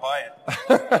people will not buy it.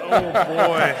 Oh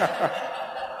boy.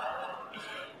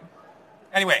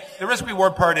 Anyway, the risk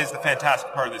reward part is the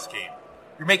fantastic part of this game.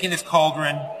 You're making this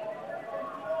cauldron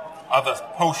of a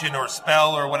potion or a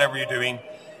spell or whatever you're doing,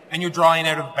 and you're drawing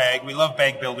out of a bag. We love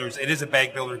bag builders. It is a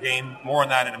bag builder game. More on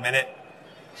that in a minute.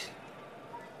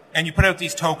 And you put out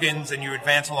these tokens, and you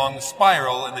advance along the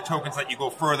spiral, and the tokens let you go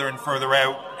further and further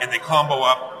out, and they combo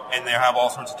up, and they have all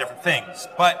sorts of different things.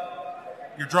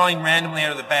 But you're drawing randomly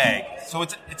out of the bag. So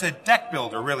it's a deck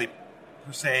builder, really,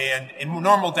 per se. And in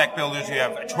normal deck builders, you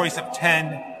have a choice of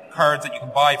 10 cards that you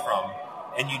can buy from,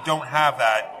 and you don't have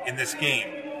that in this game.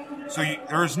 So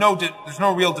there's no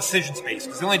real decision space,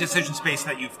 because the only decision space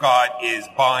that you've got is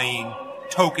buying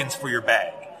tokens for your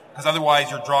bag, because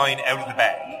otherwise you're drawing out of the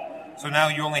bag. So now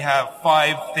you only have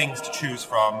 5 things to choose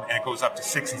from, and it goes up to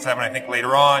 6 and 7, I think,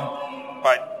 later on.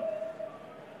 But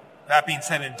that being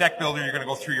said, in Deck Builder, you're going to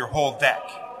go through your whole deck.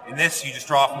 In this, you just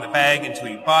draw from the bag until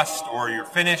you bust or you're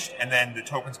finished, and then the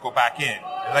tokens go back in.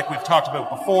 And like we've talked about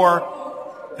before,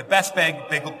 the best bag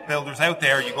builders out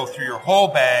there, you go through your whole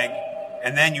bag,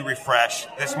 and then you refresh.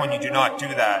 This one, you do not do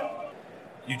that.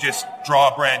 You just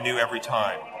draw brand new every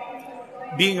time.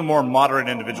 Being a more moderate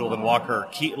individual than Walker,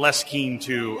 less keen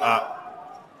to...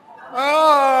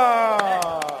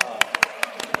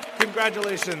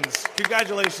 Congratulations.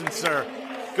 Congratulations, sir.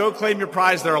 Go claim your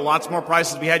prize. There are lots more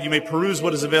prizes to be had. You may peruse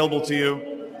what is available to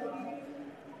you.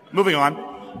 Moving on.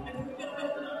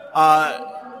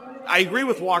 I agree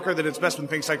with Walker that it's best when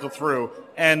things cycle through,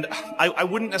 and I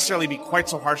wouldn't necessarily be quite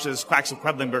so harsh as Quacks of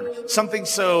Quedlinburg. Something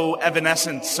so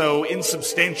evanescent, so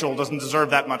insubstantial doesn't deserve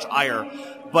that much ire.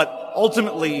 But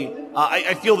ultimately,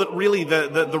 I feel that really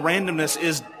the randomness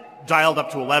is dialed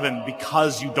up to 11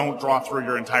 because you don't draw through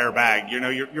your entire bag.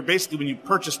 You're basically, when you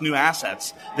purchase new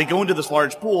assets, they go into this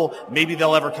large pool. Maybe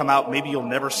they'll ever come out. Maybe you'll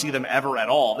never see them ever at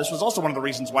all. This was also one of the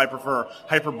reasons why I prefer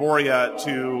Hyperborea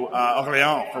to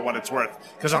Orleans, for what it's worth.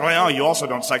 Because Orleans, you also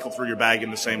don't cycle through your bag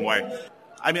in the same way.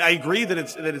 I mean, I agree that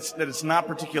it's not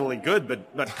particularly good,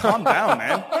 but calm down,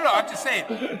 man. No, I'm just saying,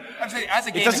 as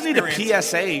a game it doesn't need a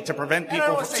PSA to prevent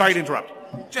people from... Sorry to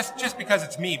interrupt. Just because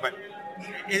it's me, but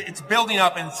it's building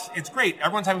up and it's great.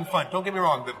 Everyone's having fun. Don't get me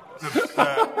wrong.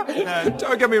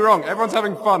 Don't get me wrong. Everyone's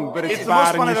having fun, but it's the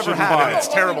most bad fun and I've you ever shouldn't had, buy and it. it's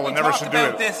terrible and never should do it. We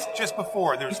talked about this just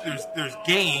before. There's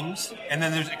games, and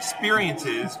then there's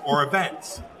experiences or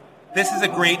events. This is a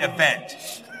great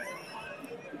event.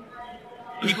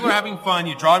 People are having fun.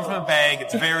 You draw it from a bag.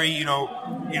 It's very,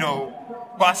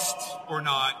 bust or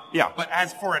not. Yeah. But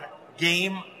as for a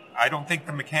game, I don't think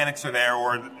the mechanics are there,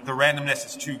 or the randomness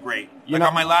is too great.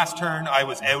 On my last turn, I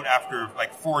was out after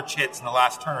like 4 chits in the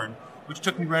last turn, which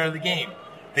took me right out of the game.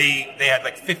 They had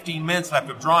like 15 minutes left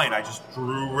of drawing. I just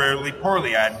drew really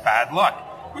poorly. I had bad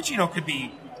luck, which could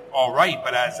be all right,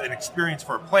 but as an experience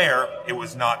for a player, it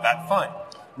was not that fun.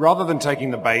 Rather than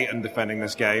taking the bait and defending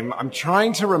this game, I'm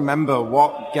trying to remember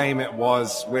what game it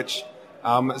was, which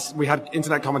we had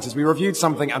internet commenters. We reviewed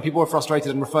something and people were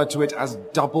frustrated and referred to it as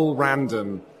double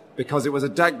random because it was a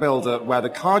deck builder where the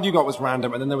card you got was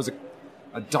random and then there was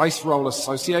a dice roll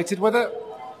associated with it.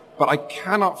 But I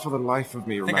cannot for the life of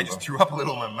me remember. I think I just threw up a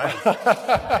little in my mouth.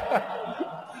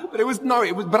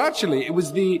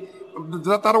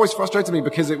 That always frustrated me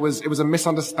because it was a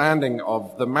misunderstanding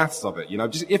of the maths of it.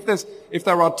 Just if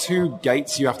there are 2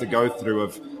 gates you have to go through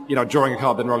of, drawing a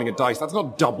card then rolling a dice, that's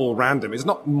not double random. It's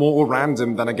not more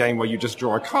random than a game where you just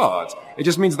draw a card. It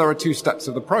just means there are 2 steps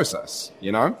of the process, Is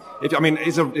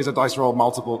a dice roll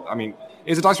multiple,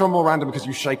 is a dice roll more random because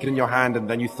you shake it in your hand and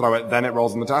then you throw it, then it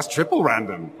rolls on the dice? Triple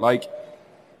random.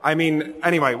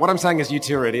 Anyway, what I'm saying is you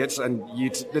 2 are idiots and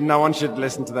no one should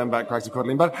listen to them about Cracks of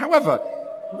Quedlin. But however,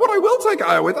 what I will take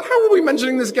ire with, how are we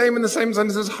mentioning this game in the same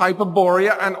sentence as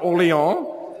Hyperborea and Orleans?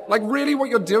 Really what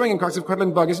you're doing in Cracks of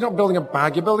Quedlin Bug is you're not building a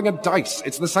bag, you're building a dice.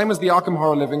 It's the same as the Arkham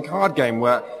Horror Living card game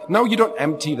where, no, you don't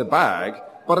empty the bag,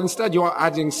 but instead you are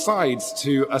adding sides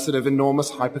to a sort of enormous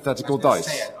hypothetical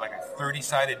dice. Like a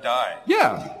 30-sided die.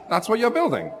 Yeah, that's what you're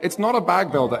building. It's not a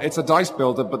bag builder, it's a dice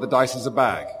builder, but the dice is a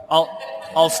bag.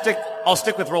 I'll stick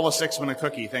with roll a 6 win a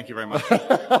cookie. Thank you very much. The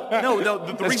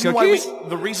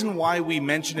reason why we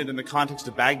mention it in the context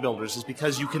of bag builders is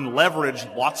because you can leverage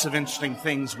lots of interesting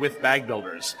things with bag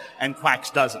builders, and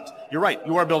Quacks doesn't. You're right.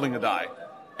 You are building a die,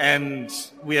 and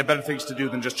we have better things to do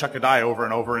than just chuck a die over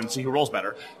and over and see who rolls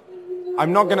better.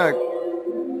 I'm not gonna.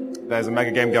 There's a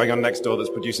mega game going on next door that's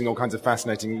producing all kinds of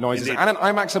fascinating noises. Indeed. And an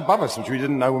IMAX above us, which we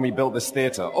didn't know when we built this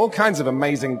theater. All kinds of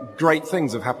amazing, great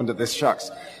things have happened at this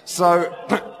Shucks. So,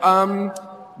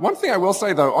 one thing I will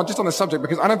say, though, just on the subject,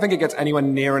 because I don't think it gets anywhere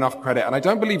near enough credit, and I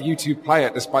don't believe you 2 play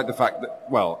it, despite the fact that,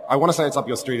 well, I want to say it's up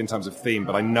your street in terms of theme,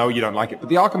 but I know you don't like it. But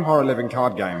the Arkham Horror Living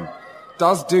card game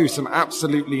does do some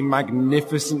absolutely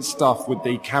magnificent stuff with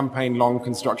the campaign-long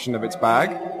construction of its bag.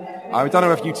 I don't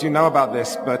know if you 2 know about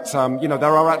this, but, there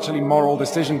are actually moral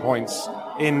decision points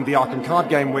in the Arkham card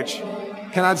game which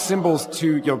can add symbols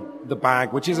to the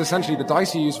bag, which is essentially the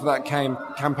dice you use for that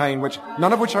campaign,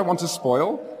 none of which I want to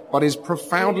spoil, but is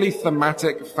profoundly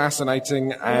thematic,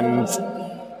 fascinating, and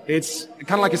it's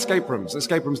kind of like escape rooms.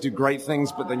 Escape rooms do great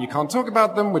things, but then you can't talk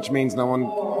about them, which means no one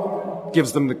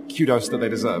gives them the kudos that they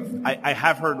deserve. I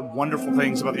have heard wonderful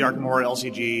things about the Arkham Horror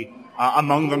LCG.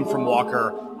 Among them from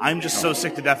Walker. I'm just so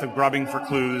sick to death of grubbing for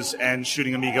clues and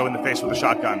shooting Amigo in the face with a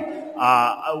shotgun.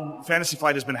 Fantasy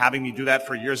Flight has been having me do that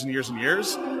for years and years and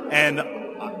years, and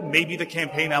maybe the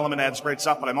campaign element adds great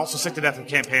stuff, but I'm also sick to death of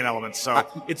campaign elements, so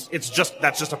that's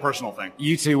just a personal thing.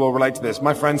 You 2 will relate to this.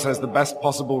 My friend says the best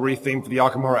possible re-theme for the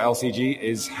Arkham Horror LCG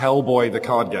is Hellboy the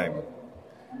card game.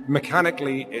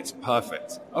 Mechanically, it's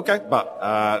perfect. Okay. But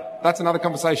that's another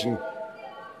conversation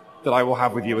that I will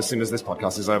have with you as soon as this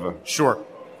podcast is over. Sure.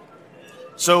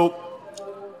 So,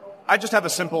 I just have a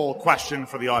simple question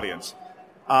for the audience.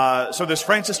 So there's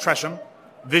Francis Tresham,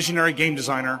 visionary game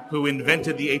designer who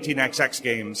invented the 18XX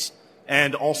games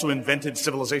and also invented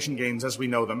Civilization games as we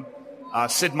know them.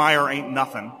 Sid Meier ain't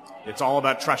nothing. It's all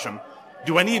about Tresham.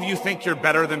 Do any of you think you're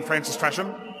better than Francis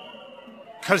Tresham?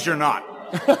 Because you're not.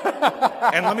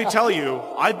 And let me tell you,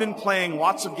 I've been playing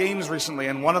lots of games recently,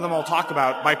 and one of them I'll talk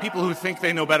about by people who think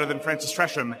they know better than Francis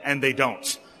Tresham, and they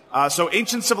don't. So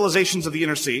Ancient Civilizations of the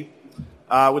Inner Sea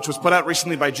which was put out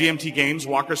recently by GMT Games,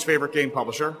 Walker's favorite game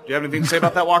publisher. Do you have anything to say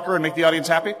about that, Walker, and make the audience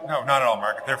happy? No, not at all,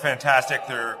 Mark. They're fantastic.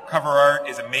 Their cover art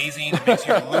is amazing. It makes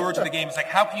you lured to the game. It's like,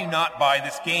 how can you not buy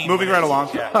this game? Moving right along.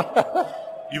 Yeah.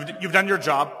 You've done your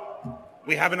job.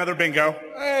 We have another bingo.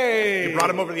 Hey! You brought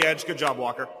him over the edge. Good job,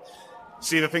 Walker.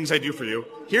 See the things I do for you.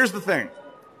 Here's the thing.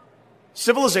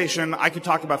 Civilization, I could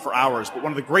talk about for hours, but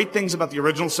one of the great things about the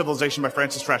original Civilization by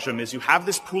Francis Tresham is you have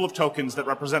this pool of tokens that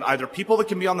represent either people that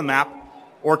can be on the map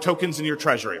or tokens in your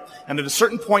treasury. And at a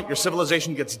certain point, your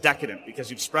civilization gets decadent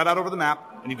because you've spread out over the map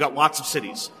and you've got lots of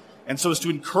cities. And so as to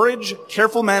encourage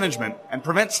careful management and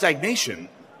prevent stagnation,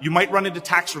 you might run into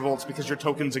tax revolts because your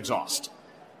tokens exhaust.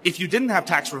 If you didn't have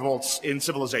tax revolts in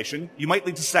Civilization, you might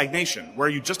lead to stagnation, where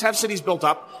you just have cities built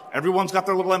up, everyone's got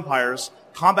their little empires,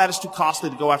 combat is too costly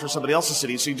to go after somebody else's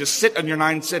cities, so you just sit on your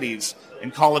 9 cities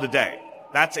and call it a day.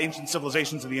 That's ancient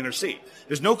civilizations in the Inner Sea.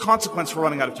 There's no consequence for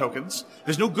running out of tokens.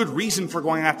 There's no good reason for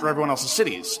going after everyone else's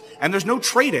cities. And there's no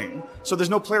trading, so there's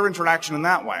no player interaction in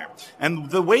that way. And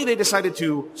the way they decided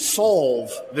to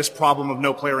solve this problem of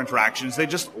no player interaction is they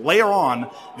just layer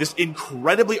on this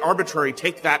incredibly arbitrary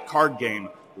take-that card game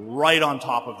right on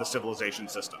top of the Civilization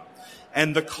system.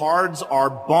 And the cards are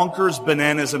bonkers,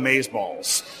 bananas,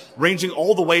 amazeballs, ranging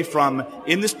all the way from,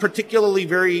 in this particularly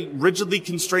very rigidly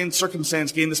constrained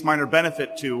circumstance, gain this minor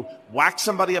benefit, to whack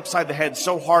somebody upside the head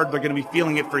so hard they're going to be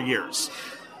feeling it for years.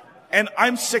 And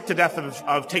I'm sick to death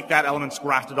of take that elements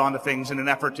grafted onto things in an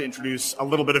effort to introduce a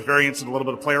little bit of variance and a little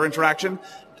bit of player interaction.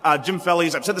 Jim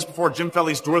Feli's, I've said this before, Jim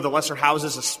Feli's Door of the Lesser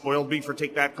Houses has spoiled me for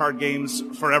take that card games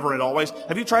forever and always.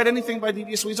 Have you tried anything by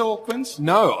Devious Weasel, Quinns?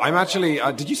 No, I'm actually,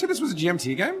 did you say this was a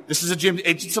GMT game? This is a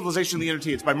Ancient Civilization in the Inner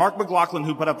T. It's by Mark McLaughlin,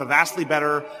 who put out the vastly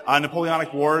better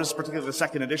Napoleonic Wars, particularly the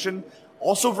second edition.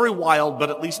 Also very wild, but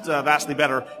at least vastly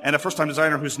better. And a first-time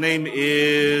designer whose name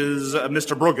is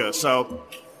Mr. Brugge. So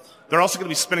they're also going to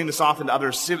be spinning this off into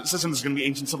other systems. There's going to be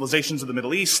Ancient Civilizations of the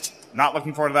Middle East. Not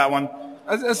looking forward to that one.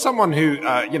 As someone who,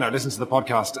 listens to the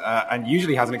podcast and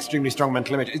usually has an extremely strong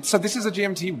mental image, so this is a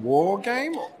GMT war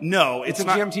game? No, it's a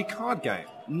GMT card game.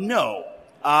 No.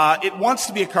 It wants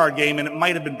to be a card game, and it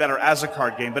might have been better as a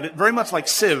card game, but very much like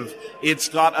Civ, it's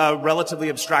got a relatively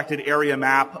abstracted area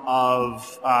map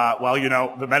of,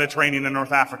 the Mediterranean and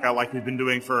North Africa, like we've been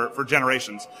doing for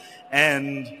generations.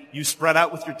 And you spread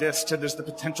out with your discs, and there's the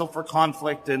potential for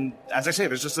conflict, and as I say,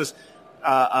 there's just this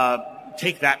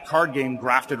take that card game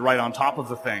grafted right on top of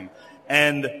the thing.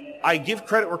 And I give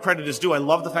credit where credit is due. I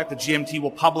love the fact that GMT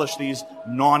will publish these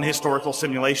non-historical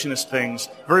simulationist things,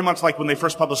 very much like when they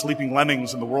first published Leaping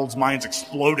Lemmings and the world's minds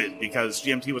exploded because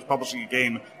GMT was publishing a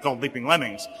game called Leaping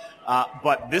Lemmings.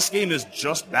 But this game is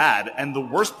just bad. And the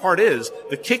worst part is,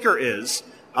 the kicker is,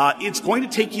 it's going to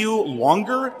take you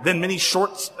longer than many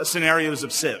short scenarios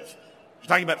of Civ. You're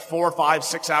talking about 4, 5,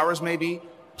 6 hours maybe.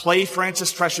 Play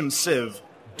Francis Tresham's Civ.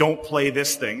 Don't play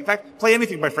this thing. In fact, play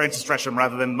anything by Francis Tresham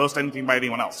rather than most anything by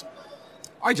anyone else.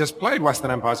 I just played Western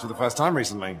Empires for the first time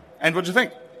recently. And what'd you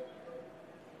think?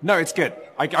 No, it's good.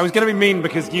 I was going to be mean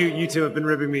because you two have been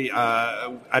ribbing me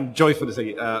and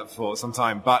joyfully for some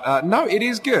time. But no, it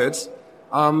is good.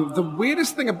 The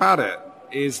weirdest thing about it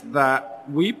is that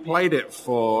we played it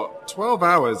for 12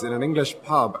 hours in an English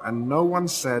pub and no one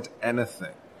said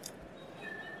anything.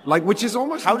 Which is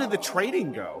almost... How did the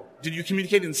trading go? Did you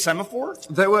communicate in semaphore?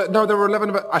 There were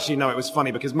 11... Actually, no, it was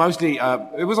funny because mostly...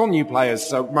 it was all new players,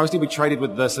 so mostly we traded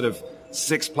with the sort of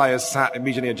 6 players sat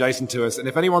immediately adjacent to us, and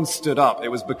if anyone stood up, it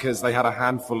was because they had a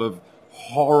handful of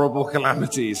horrible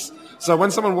calamities. So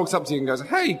when someone walks up to you and goes,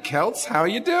 "Hey, Celts, how are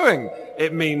you doing?"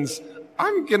 It means,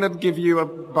 "I'm going to give you a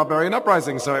barbarian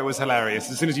uprising," so it was hilarious.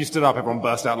 As soon as you stood up, everyone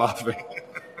burst out laughing.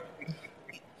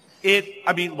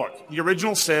 Look, the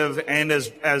original Civ, and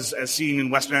as seen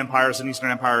in Western Empires and Eastern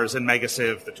Empires and Mega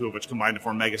Civ, the two of which combined to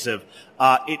form Mega Civ,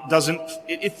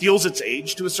 it feels its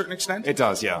age to a certain extent. It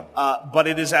does, yeah. But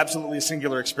it is absolutely a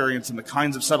singular experience in the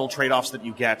kinds of subtle trade-offs that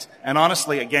you get. And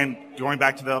honestly, again, going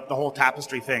back to the whole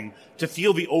tapestry thing, to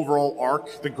feel the overall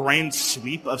arc, the grand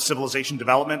sweep of civilization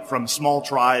development from small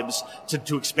tribes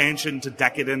to expansion to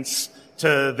decadence,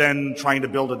 to then trying to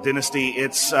build a dynasty,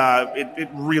 it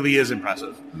really is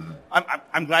impressive.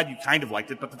 I'm glad you kind of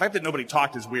liked it, but the fact that nobody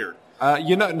talked is weird.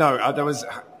 There was...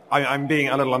 I'm being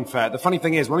a little unfair. The funny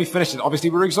thing is, when we finished it, obviously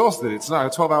we were exhausted. It's now a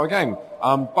 12-hour game.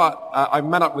 But I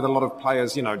met up with a lot of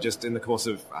players, just in the course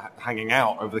of hanging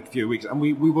out over the few weeks, and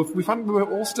we found we were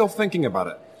all still thinking about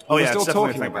it. Oh, We're yeah, still it's definitely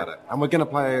talking a thing. about it, and we're going to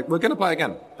play. We're going to play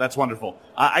again. That's wonderful.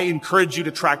 I encourage you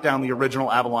to track down the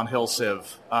original Avalon Hill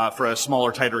Civ for a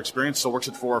smaller, tighter experience. Still works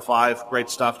at 4 or 5. Great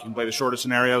stuff. You can play the shorter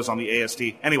scenarios on the AST.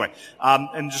 Anyway,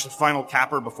 and just a final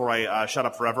capper before I shut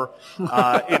up forever.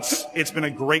 It's been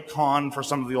a great con for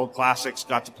some of the old classics.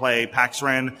 Got to play PAX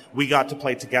Ren. We got to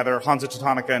play together Hansa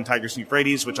Teutonica and Tigris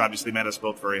Euphrates, which obviously made us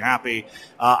both very happy.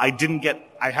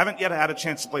 I haven't yet had a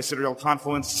chance to play Sidereal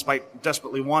Confluence, despite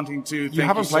desperately wanting to. You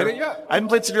haven't played it yet? I haven't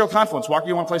played Sidereal Confluence. Walker,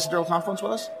 you want to play Sidereal Confluence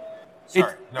with us?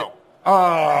 Sorry, no.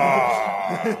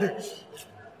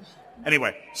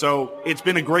 Anyway, so it's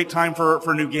been a great time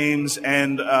for new games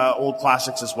and old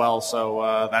classics as well.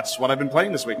 So that's what I've been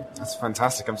playing this week. That's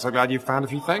fantastic. I'm so glad you found a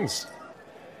few things.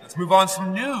 Let's move on to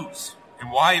some news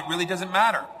and why it really doesn't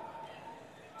matter.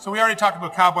 So we already talked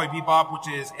about Cowboy Bebop, which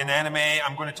is an anime.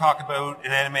 I'm going to talk about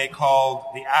an anime called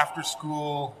the After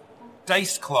School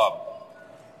Dice Club.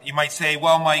 You might say,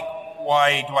 well, Mike,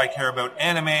 why do I care about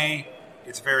anime?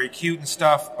 It's very cute and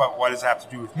stuff, but what does that have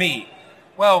to do with me?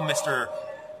 Well, Mr.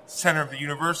 Center of the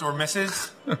Universe, or Mrs.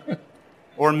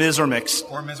 Or Ms. or Mix.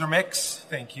 Or Ms. or Mix,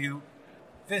 thank you.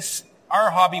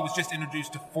 Our hobby was just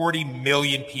introduced to 40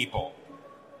 million people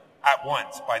at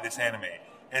once by this anime.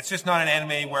 And it's just not an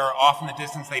anime where off in the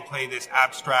distance they play this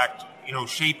abstract,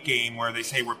 shape game where they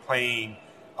say we're playing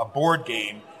a board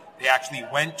game. They actually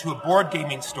went to a board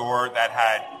gaming store that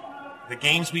had the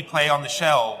games we play on the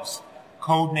shelves,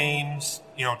 code names,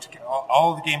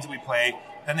 all of the games that we play.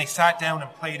 Then they sat down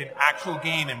and played an actual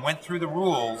game and went through the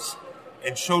rules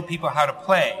and showed people how to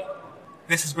play.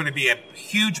 This is going to be a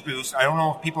huge boost. I don't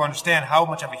know if people understand how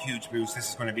much of a huge boost this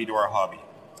is going to be to our hobby.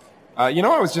 I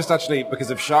was just actually, because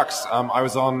of Shucks, I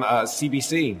was on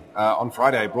CBC on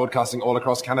Friday, broadcasting all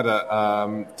across Canada,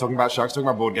 talking about Shucks, talking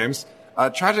about board games.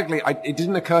 Tragically, it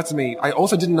didn't occur to me. I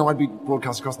also didn't know I'd be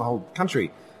broadcast across the whole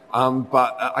country.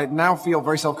 But I now feel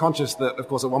very self-conscious that, of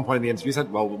course, at one point in the interview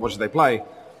said, well, what should they play?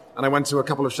 And I went to a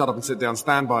couple of Shut Up and Sit Down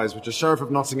standbys, which are Sheriff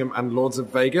of Nottingham and Lords of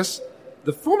Vegas,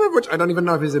 the former of which I don't even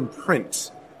know if is in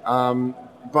print.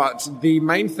 But the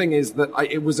main thing is that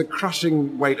it was a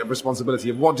crushing weight of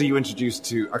responsibility of what do you introduce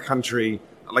to a country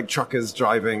like truckers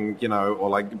driving, or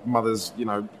like mothers,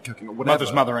 cooking or whatever.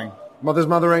 Mother's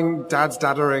mothering, dad's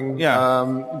daddering.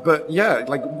 Yeah. But yeah,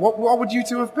 like what would you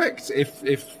two have picked if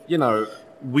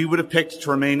We would have picked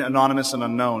to remain anonymous and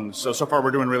unknown. So far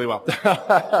we're doing really well.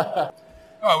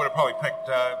 I would have probably picked,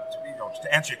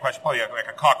 to answer your question, probably like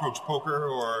a cockroach poker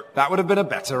or... That would have been a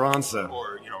better answer.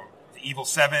 Or, the Evil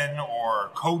Seven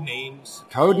or Code Names.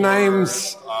 Coyote,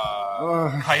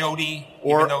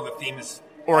 even though the theme is...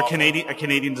 Or a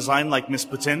Canadian design like Miss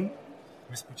Poutine.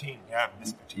 Miss Poutine, yeah,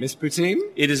 Miss Poutine. Miss Poutine?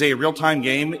 It is a real-time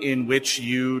game in which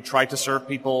you try to serve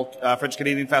people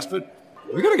French-Canadian fast food.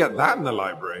 We're going to get that in the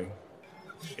library.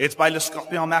 It's by Le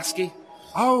Scorpion Masqué.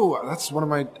 Oh, that's one of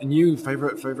my new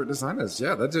favorite designers.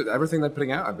 Yeah, that's it. Everything they're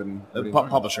putting out, I've been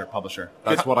Publisher.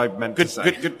 That's what I meant to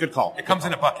say. Good call. It comes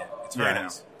in a bucket. It's very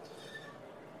nice.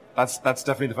 That's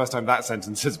definitely the first time that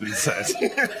sentence has been said.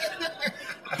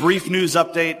 Brief news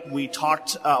update. We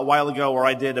talked a while ago, or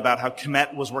I did, about how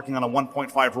Comet was working on a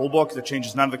 1.5 rulebook that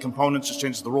changes none of the components, just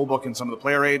changes the rulebook and some of the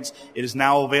player aids. It is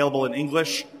now available in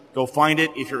English. Go find it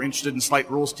if you're interested in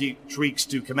slight rules tweaks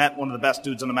to Comet, one of the best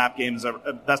dudes on a map game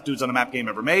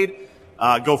ever made.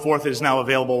 Go forth. It is now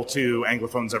available to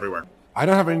Anglophones everywhere. I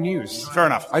don't have any news. Fair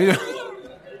enough. What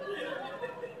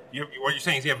you're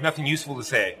saying is you have nothing useful to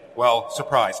say. Well,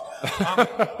 surprise.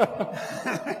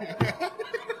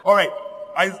 All right.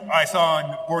 I saw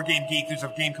on Board Game Geek there's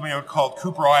a game coming out called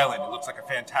Cooper Island. It looks like a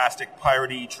fantastic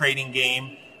piratey trading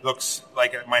game. Looks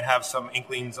like it might have some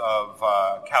inklings of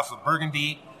Castle of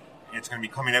Burgundy. It's going to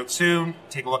be coming out soon.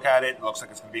 Take a look at it. It looks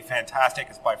like it's going to be fantastic.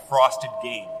 It's by Frosted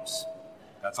Games.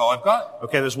 That's all I've got.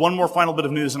 Okay, there's one more final bit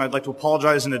of news, and I'd like to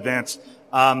apologize in advance.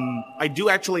 I do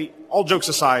actually, all jokes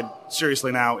aside,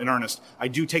 seriously now, in earnest, I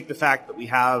do take the fact that we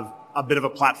have a bit of a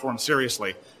platform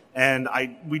seriously, and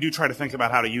we do try to think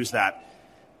about how to use that.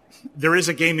 There is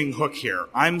a gaming hook here.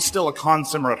 I'm still a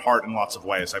consumer at heart in lots of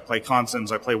ways. I play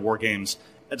consims, I play war games,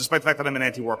 despite the fact that I'm an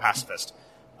anti-war pacifist.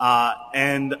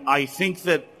 And I think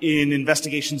that in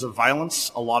investigations of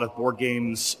violence, a lot of board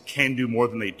games can do more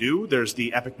than they do. There's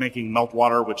the epic-making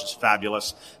Meltwater, which is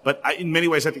fabulous. But in many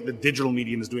ways, I think the digital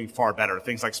medium is doing far better.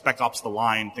 Things like Spec Ops The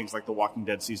Line, things like The Walking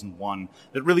Dead Season 1,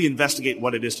 that really investigate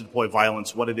what it is to deploy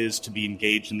violence, what it is to be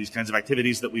engaged in these kinds of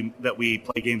activities that we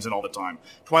play games in all the time.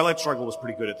 Twilight Struggle was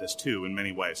pretty good at this, too, in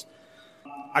many ways.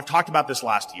 I've talked about this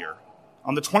last year.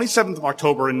 On the 27th of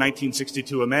October in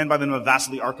 1962, a man by the name of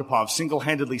Vasily Arkhipov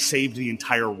single-handedly saved the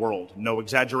entire world. No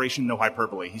exaggeration, no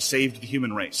hyperbole. He saved the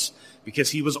human race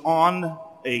because he was on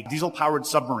a diesel-powered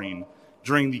submarine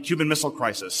during the Cuban Missile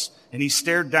Crisis, and he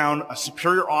stared down a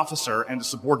superior officer and a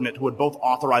subordinate who had both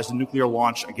authorized a nuclear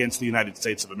launch against the United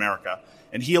States of America.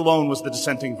 And he alone was the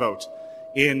dissenting vote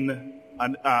in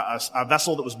a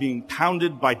vessel that was being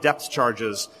pounded by depth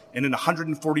charges and in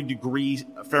 140-degree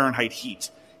Fahrenheit heat.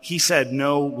 He said,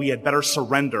 no, we had better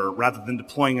surrender rather than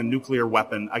deploying a nuclear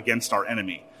weapon against our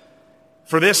enemy.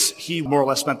 For this, he more or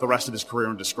less spent the rest of his career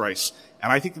in disgrace.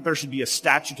 And I think that there should be a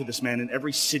statue to this man in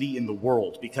every city in the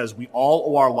world because we all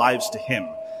owe our lives to him.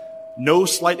 No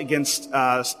slight against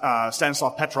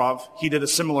Stanislav Petrov. He did a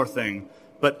similar thing.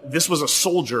 But this was a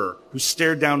soldier who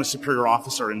stared down a superior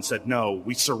officer and said, no,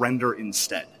 we surrender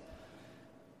instead.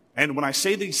 And when I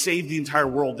say they saved the entire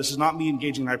world, this is not me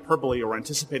engaging in hyperbole or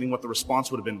anticipating what the response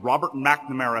would have been. Robert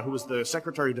McNamara, who was the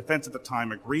Secretary of Defense at the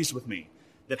time, agrees with me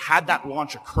that had that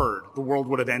launch occurred, the world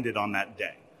would have ended on that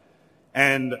day.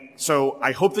 And so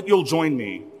I hope that you'll join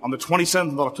me on the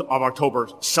 27th of October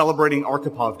celebrating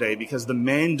Arkhipov Day because the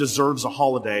man deserves a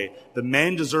holiday. The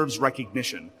man deserves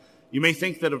recognition. You may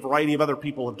think that a variety of other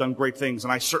people have done great things,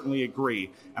 and I certainly agree.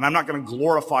 And I'm not going to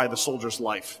glorify the soldier's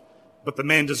life, but the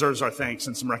man deserves our thanks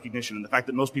and some recognition. And the fact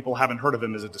that most people haven't heard of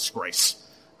him is a disgrace.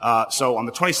 So on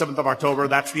the 27th of October,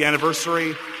 that's the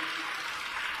anniversary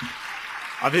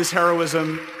of his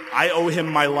heroism. I owe him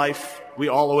my life. We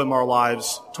all owe him our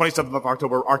lives. 27th of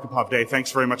October, Arkhipov Day.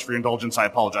 Thanks very much for your indulgence. I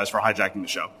apologize for hijacking the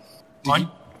show.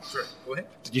 Sure, go ahead.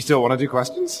 Did you still want to do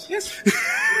questions? Yes.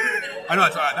 I know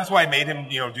that's why I made him,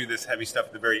 do this heavy stuff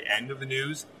at the very end of the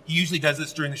news. He usually does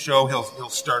this during the show. He'll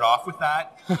start off with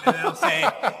that, and then he'll say,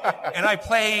 "And I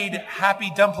played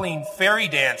Happy Dumpling Fairy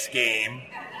Dance Game,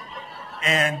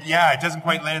 and yeah, it doesn't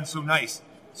quite land so nice."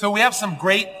 So we have some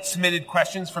great submitted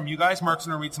questions from you guys. Mark's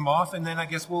going to read some off, and then I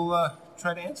guess we'll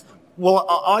try to answer them. Well,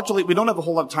 actually, we don't have a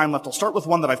whole lot of time left. I'll start with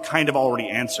one that I've kind of already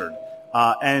answered.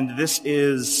 And this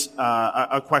is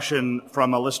a question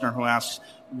from a listener who asks,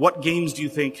 what games do you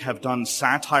think have done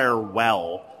satire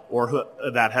well or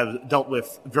that have dealt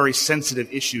with very sensitive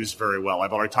issues very well?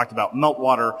 I've already talked about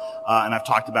Meltwater, and I've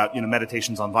talked about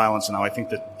Meditations on Violence, and how I think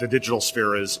that the digital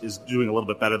sphere is doing a little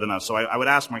bit better than us. So I would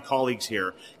ask my colleagues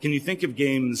here, can you think of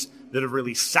games that have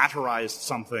really satirized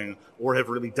something or have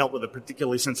really dealt with a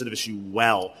particularly sensitive issue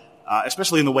well?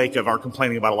 Especially in the wake of our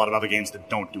complaining about a lot of other games that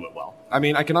don't do it well. I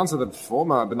mean, I can answer the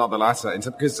former, but not the latter,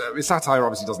 because satire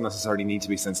obviously doesn't necessarily need to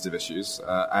be sensitive issues.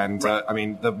 Right. I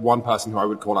mean, the one person who I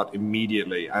would call out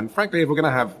immediately, and frankly, if we're going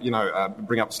to have,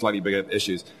 bring up slightly bigger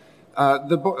issues,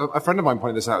 a friend of mine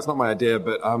pointed this out. It's not my idea,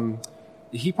 but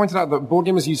he pointed out that board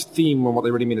gamers use theme when what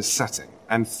they really mean is setting.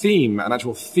 And theme and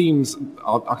actual themes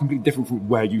are completely different from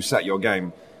where you set your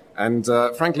game. And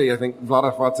frankly, I think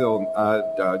Vlada Chvatil,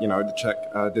 the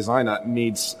Czech designer,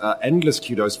 needs endless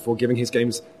kudos for giving his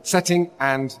games setting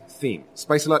and theme.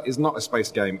 Space Alert is not a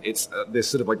space game. It's this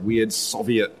sort of like weird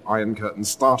Soviet Iron Curtain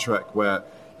Star Trek where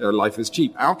life is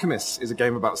cheap. Alchemists is a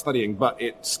game about studying, but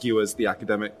it skewers the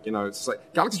academic. It's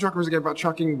like Galaxy Trucker is a game about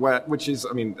trucking, which is,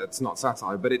 I mean, it's not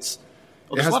satire, but it's.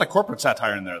 Well, there's a lot of corporate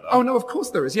satire in there, though. Oh, no, of course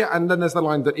there is, yeah. And then there's the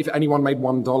line that if anyone made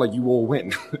 $1, you all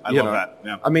win. I love that,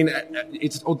 yeah. I mean,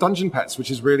 or Dungeon Pets,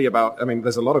 which is really about, I mean,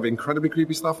 there's a lot of incredibly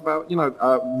creepy stuff about,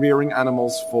 rearing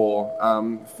animals for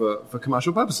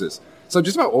commercial purposes. So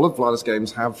just about all of Vlada's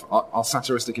games are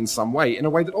satiristic in some way, in a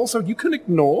way that also you can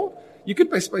ignore. You could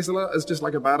base Space Alert as just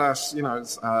like a badass,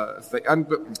 thing.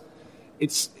 But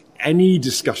it's any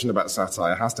discussion about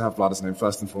satire has to have Vlada's name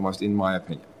first and foremost, in my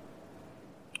opinion.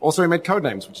 Also, he made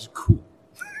Codenames, which is cool.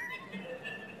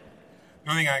 The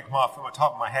only thing I can come off from the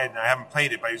top of my head, and I haven't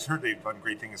played it, but I just heard they've done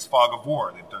great things, is Fog of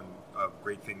War. They've done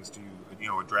great things to,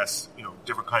 address,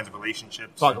 different kinds of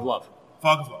relationships. Fog of Love.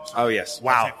 Fog of Love. Sorry. Oh, yes.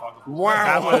 Wow.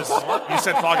 Wow. You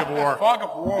said Fog of War. Fog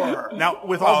of War. Now,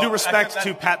 with all due respect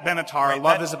to Pat Benatar, right,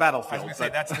 Love is a Battlefield. I was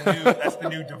going to say, that's the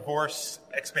new Divorce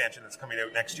expansion that's coming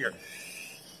out next year.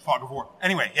 Fog of War.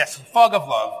 Anyway, yes, Fog of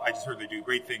Love. I just heard they do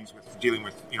great things with dealing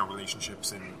with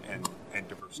relationships and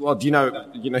diversity. Well, do you know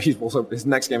his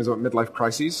next game is about midlife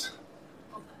crises.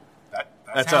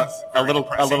 That's a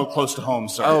little close to home,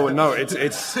 sir. Oh no, it's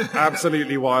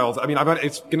absolutely wild. I mean, I bet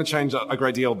it's going to change a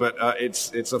great deal, but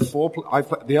it's a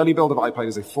the early build of I played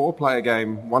is a 4-player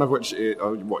game, one of which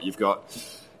you've got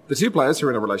the 2 players who are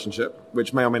in a relationship,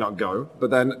 which may or may not go, but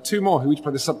then 2 more who each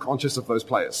play the subconscious of those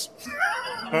players.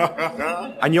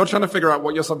 And you're trying to figure out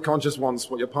what your subconscious wants,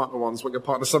 what your partner wants, what your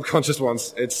partner's subconscious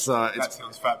wants. That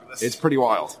sounds fabulous. It's pretty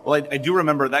wild. Well, I do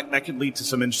remember that could lead to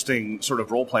some interesting sort of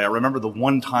role play. I remember the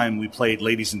one time we played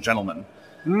Ladies and Gentlemen,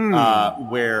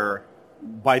 where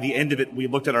by the end of it, we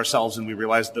looked at ourselves and we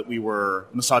realized that we were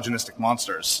misogynistic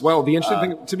monsters. Well, the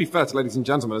interesting thing, to be fair to ladies and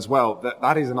gentlemen as well,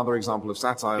 that is another example of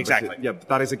satire. Exactly.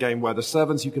 That is a game where the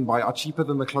servants you can buy are cheaper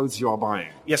than the clothes you are buying.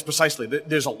 Yes, precisely.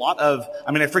 There's a lot of...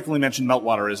 I mean, I frequently mention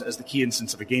Meltwater as the key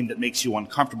instance of a game that makes you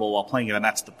uncomfortable while playing it, and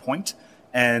that's the point.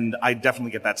 And I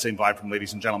definitely get that same vibe from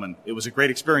ladies and gentlemen. It was a great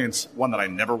experience, one that I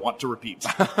never want to repeat.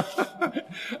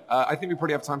 I think we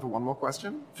probably have time for one more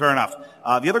question. Fair enough.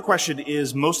 The other question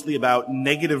is mostly about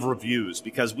negative reviews,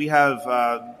 because we have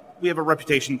a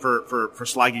reputation for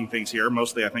slagging things here,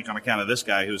 mostly I think on account of this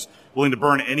guy who's willing to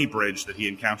burn any bridge that he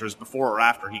encounters before or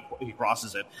after he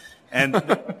crosses it. And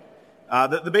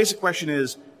the basic question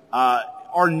is,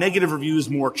 are negative reviews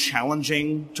more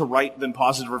challenging to write than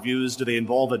positive reviews? Do they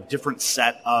involve a different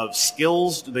set of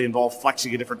skills? Do they involve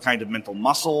flexing a different kind of mental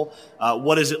muscle?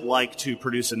 What is it like to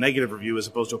produce a negative review as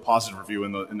opposed to a positive review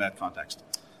in that context?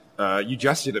 You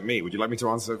gestured at me. Would you like me to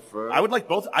answer for... I would like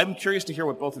both. I'm curious to hear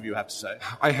what both of you have to say.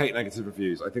 I hate negative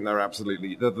reviews. I think they're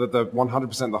absolutely the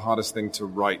 100% the hardest thing to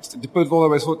write. But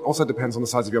although it also depends on the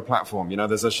size of your platform. You know,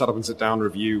 there's a shut up and sit down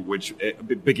review which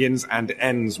it begins and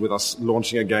ends with us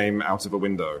launching a game out of a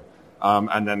window.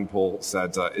 And then Paul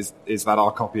said, "Is that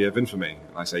our copy of Infamy?"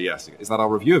 And I say, "Yes." "Is that our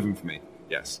review of Infamy?"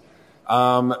 "Yes."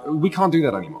 We can't do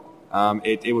that anymore.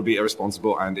 It would be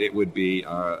irresponsible, and it would be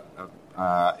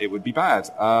bad.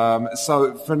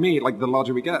 So for me, like, the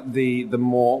larger we get, the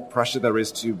more pressure there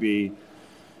is to be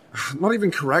not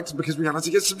even correct, because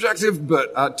reality gets subjective,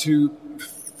 but to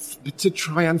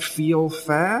try and feel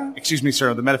fair. Excuse me,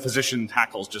 sir. The metaphysician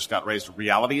hackles just got raised.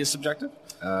 Reality is subjective?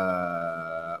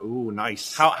 Ooh,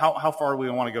 nice. How far do we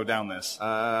want to go down this?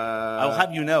 I'll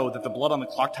have you know that the Blood on the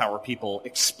Clock Tower people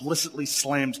explicitly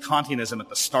slammed Kantianism at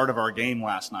the start of our game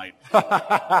last night.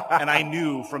 And I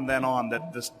knew from then on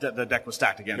that the deck was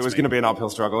stacked against me. It was going to be an uphill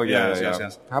struggle.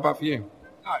 Yes. How about for you?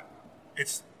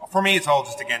 For me, it's all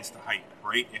just against the hype,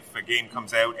 right? If a game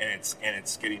comes out and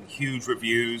it's getting huge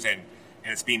reviews and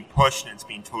it's being pushed and it's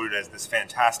being touted as this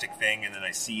fantastic thing, and then I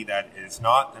see that it's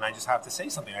not, then I just have to say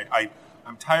something.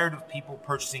 I'm tired of people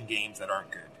purchasing games that aren't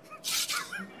good.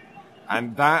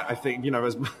 And that, I think,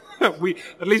 as at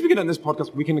least we can, in this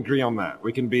podcast, we can agree on that.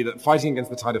 We can be that fighting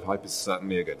against the tide of hype is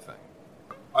certainly a good thing.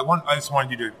 I just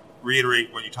wanted you to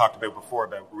reiterate what you talked about before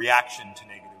about reaction to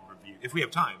negative review. If we have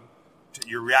time,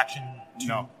 your reaction to...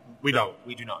 No, we don't.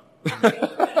 We do not.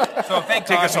 So thank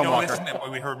Take God us we home, don't Walker.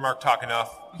 listen. We heard Mark talk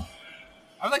enough.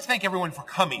 I would like to thank everyone for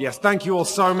coming. Yes, thank you all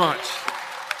so much.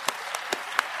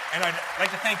 And I'd like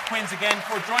to thank Quinns again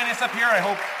for joining us up here. I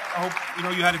hope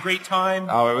you had a great time.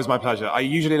 Oh, it was my pleasure. I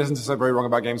usually listen to So Very Wrong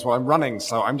About Games while I'm running,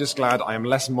 so I'm just glad I am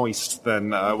less moist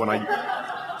than when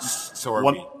I... So are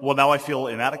we. Well, now I feel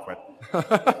inadequate.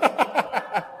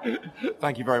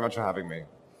 Thank you very much for having me.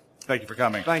 Thank you for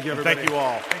coming. Thank you, everybody. Thank you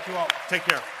all. Thank you all. Take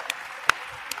care.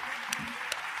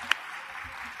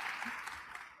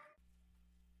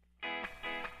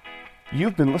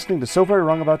 You've been listening to So Very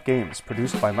Wrong About Games,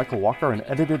 produced by Michael Walker and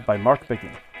edited by Mark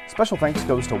Bigney. Special thanks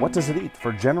goes to What Does It Eat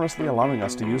for generously allowing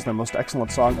us to use their most excellent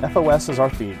song, FOS, as our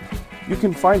theme. You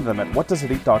can find them at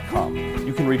whatdoesiteat.com.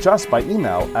 You can reach us by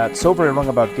email at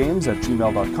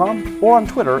soverywrongaboutgames@gmail.com or on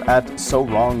Twitter at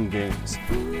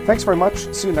SoWrongGames. Thanks very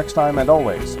much, see you next time, and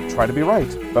always, try to be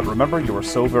right, but remember you are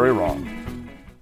so very wrong.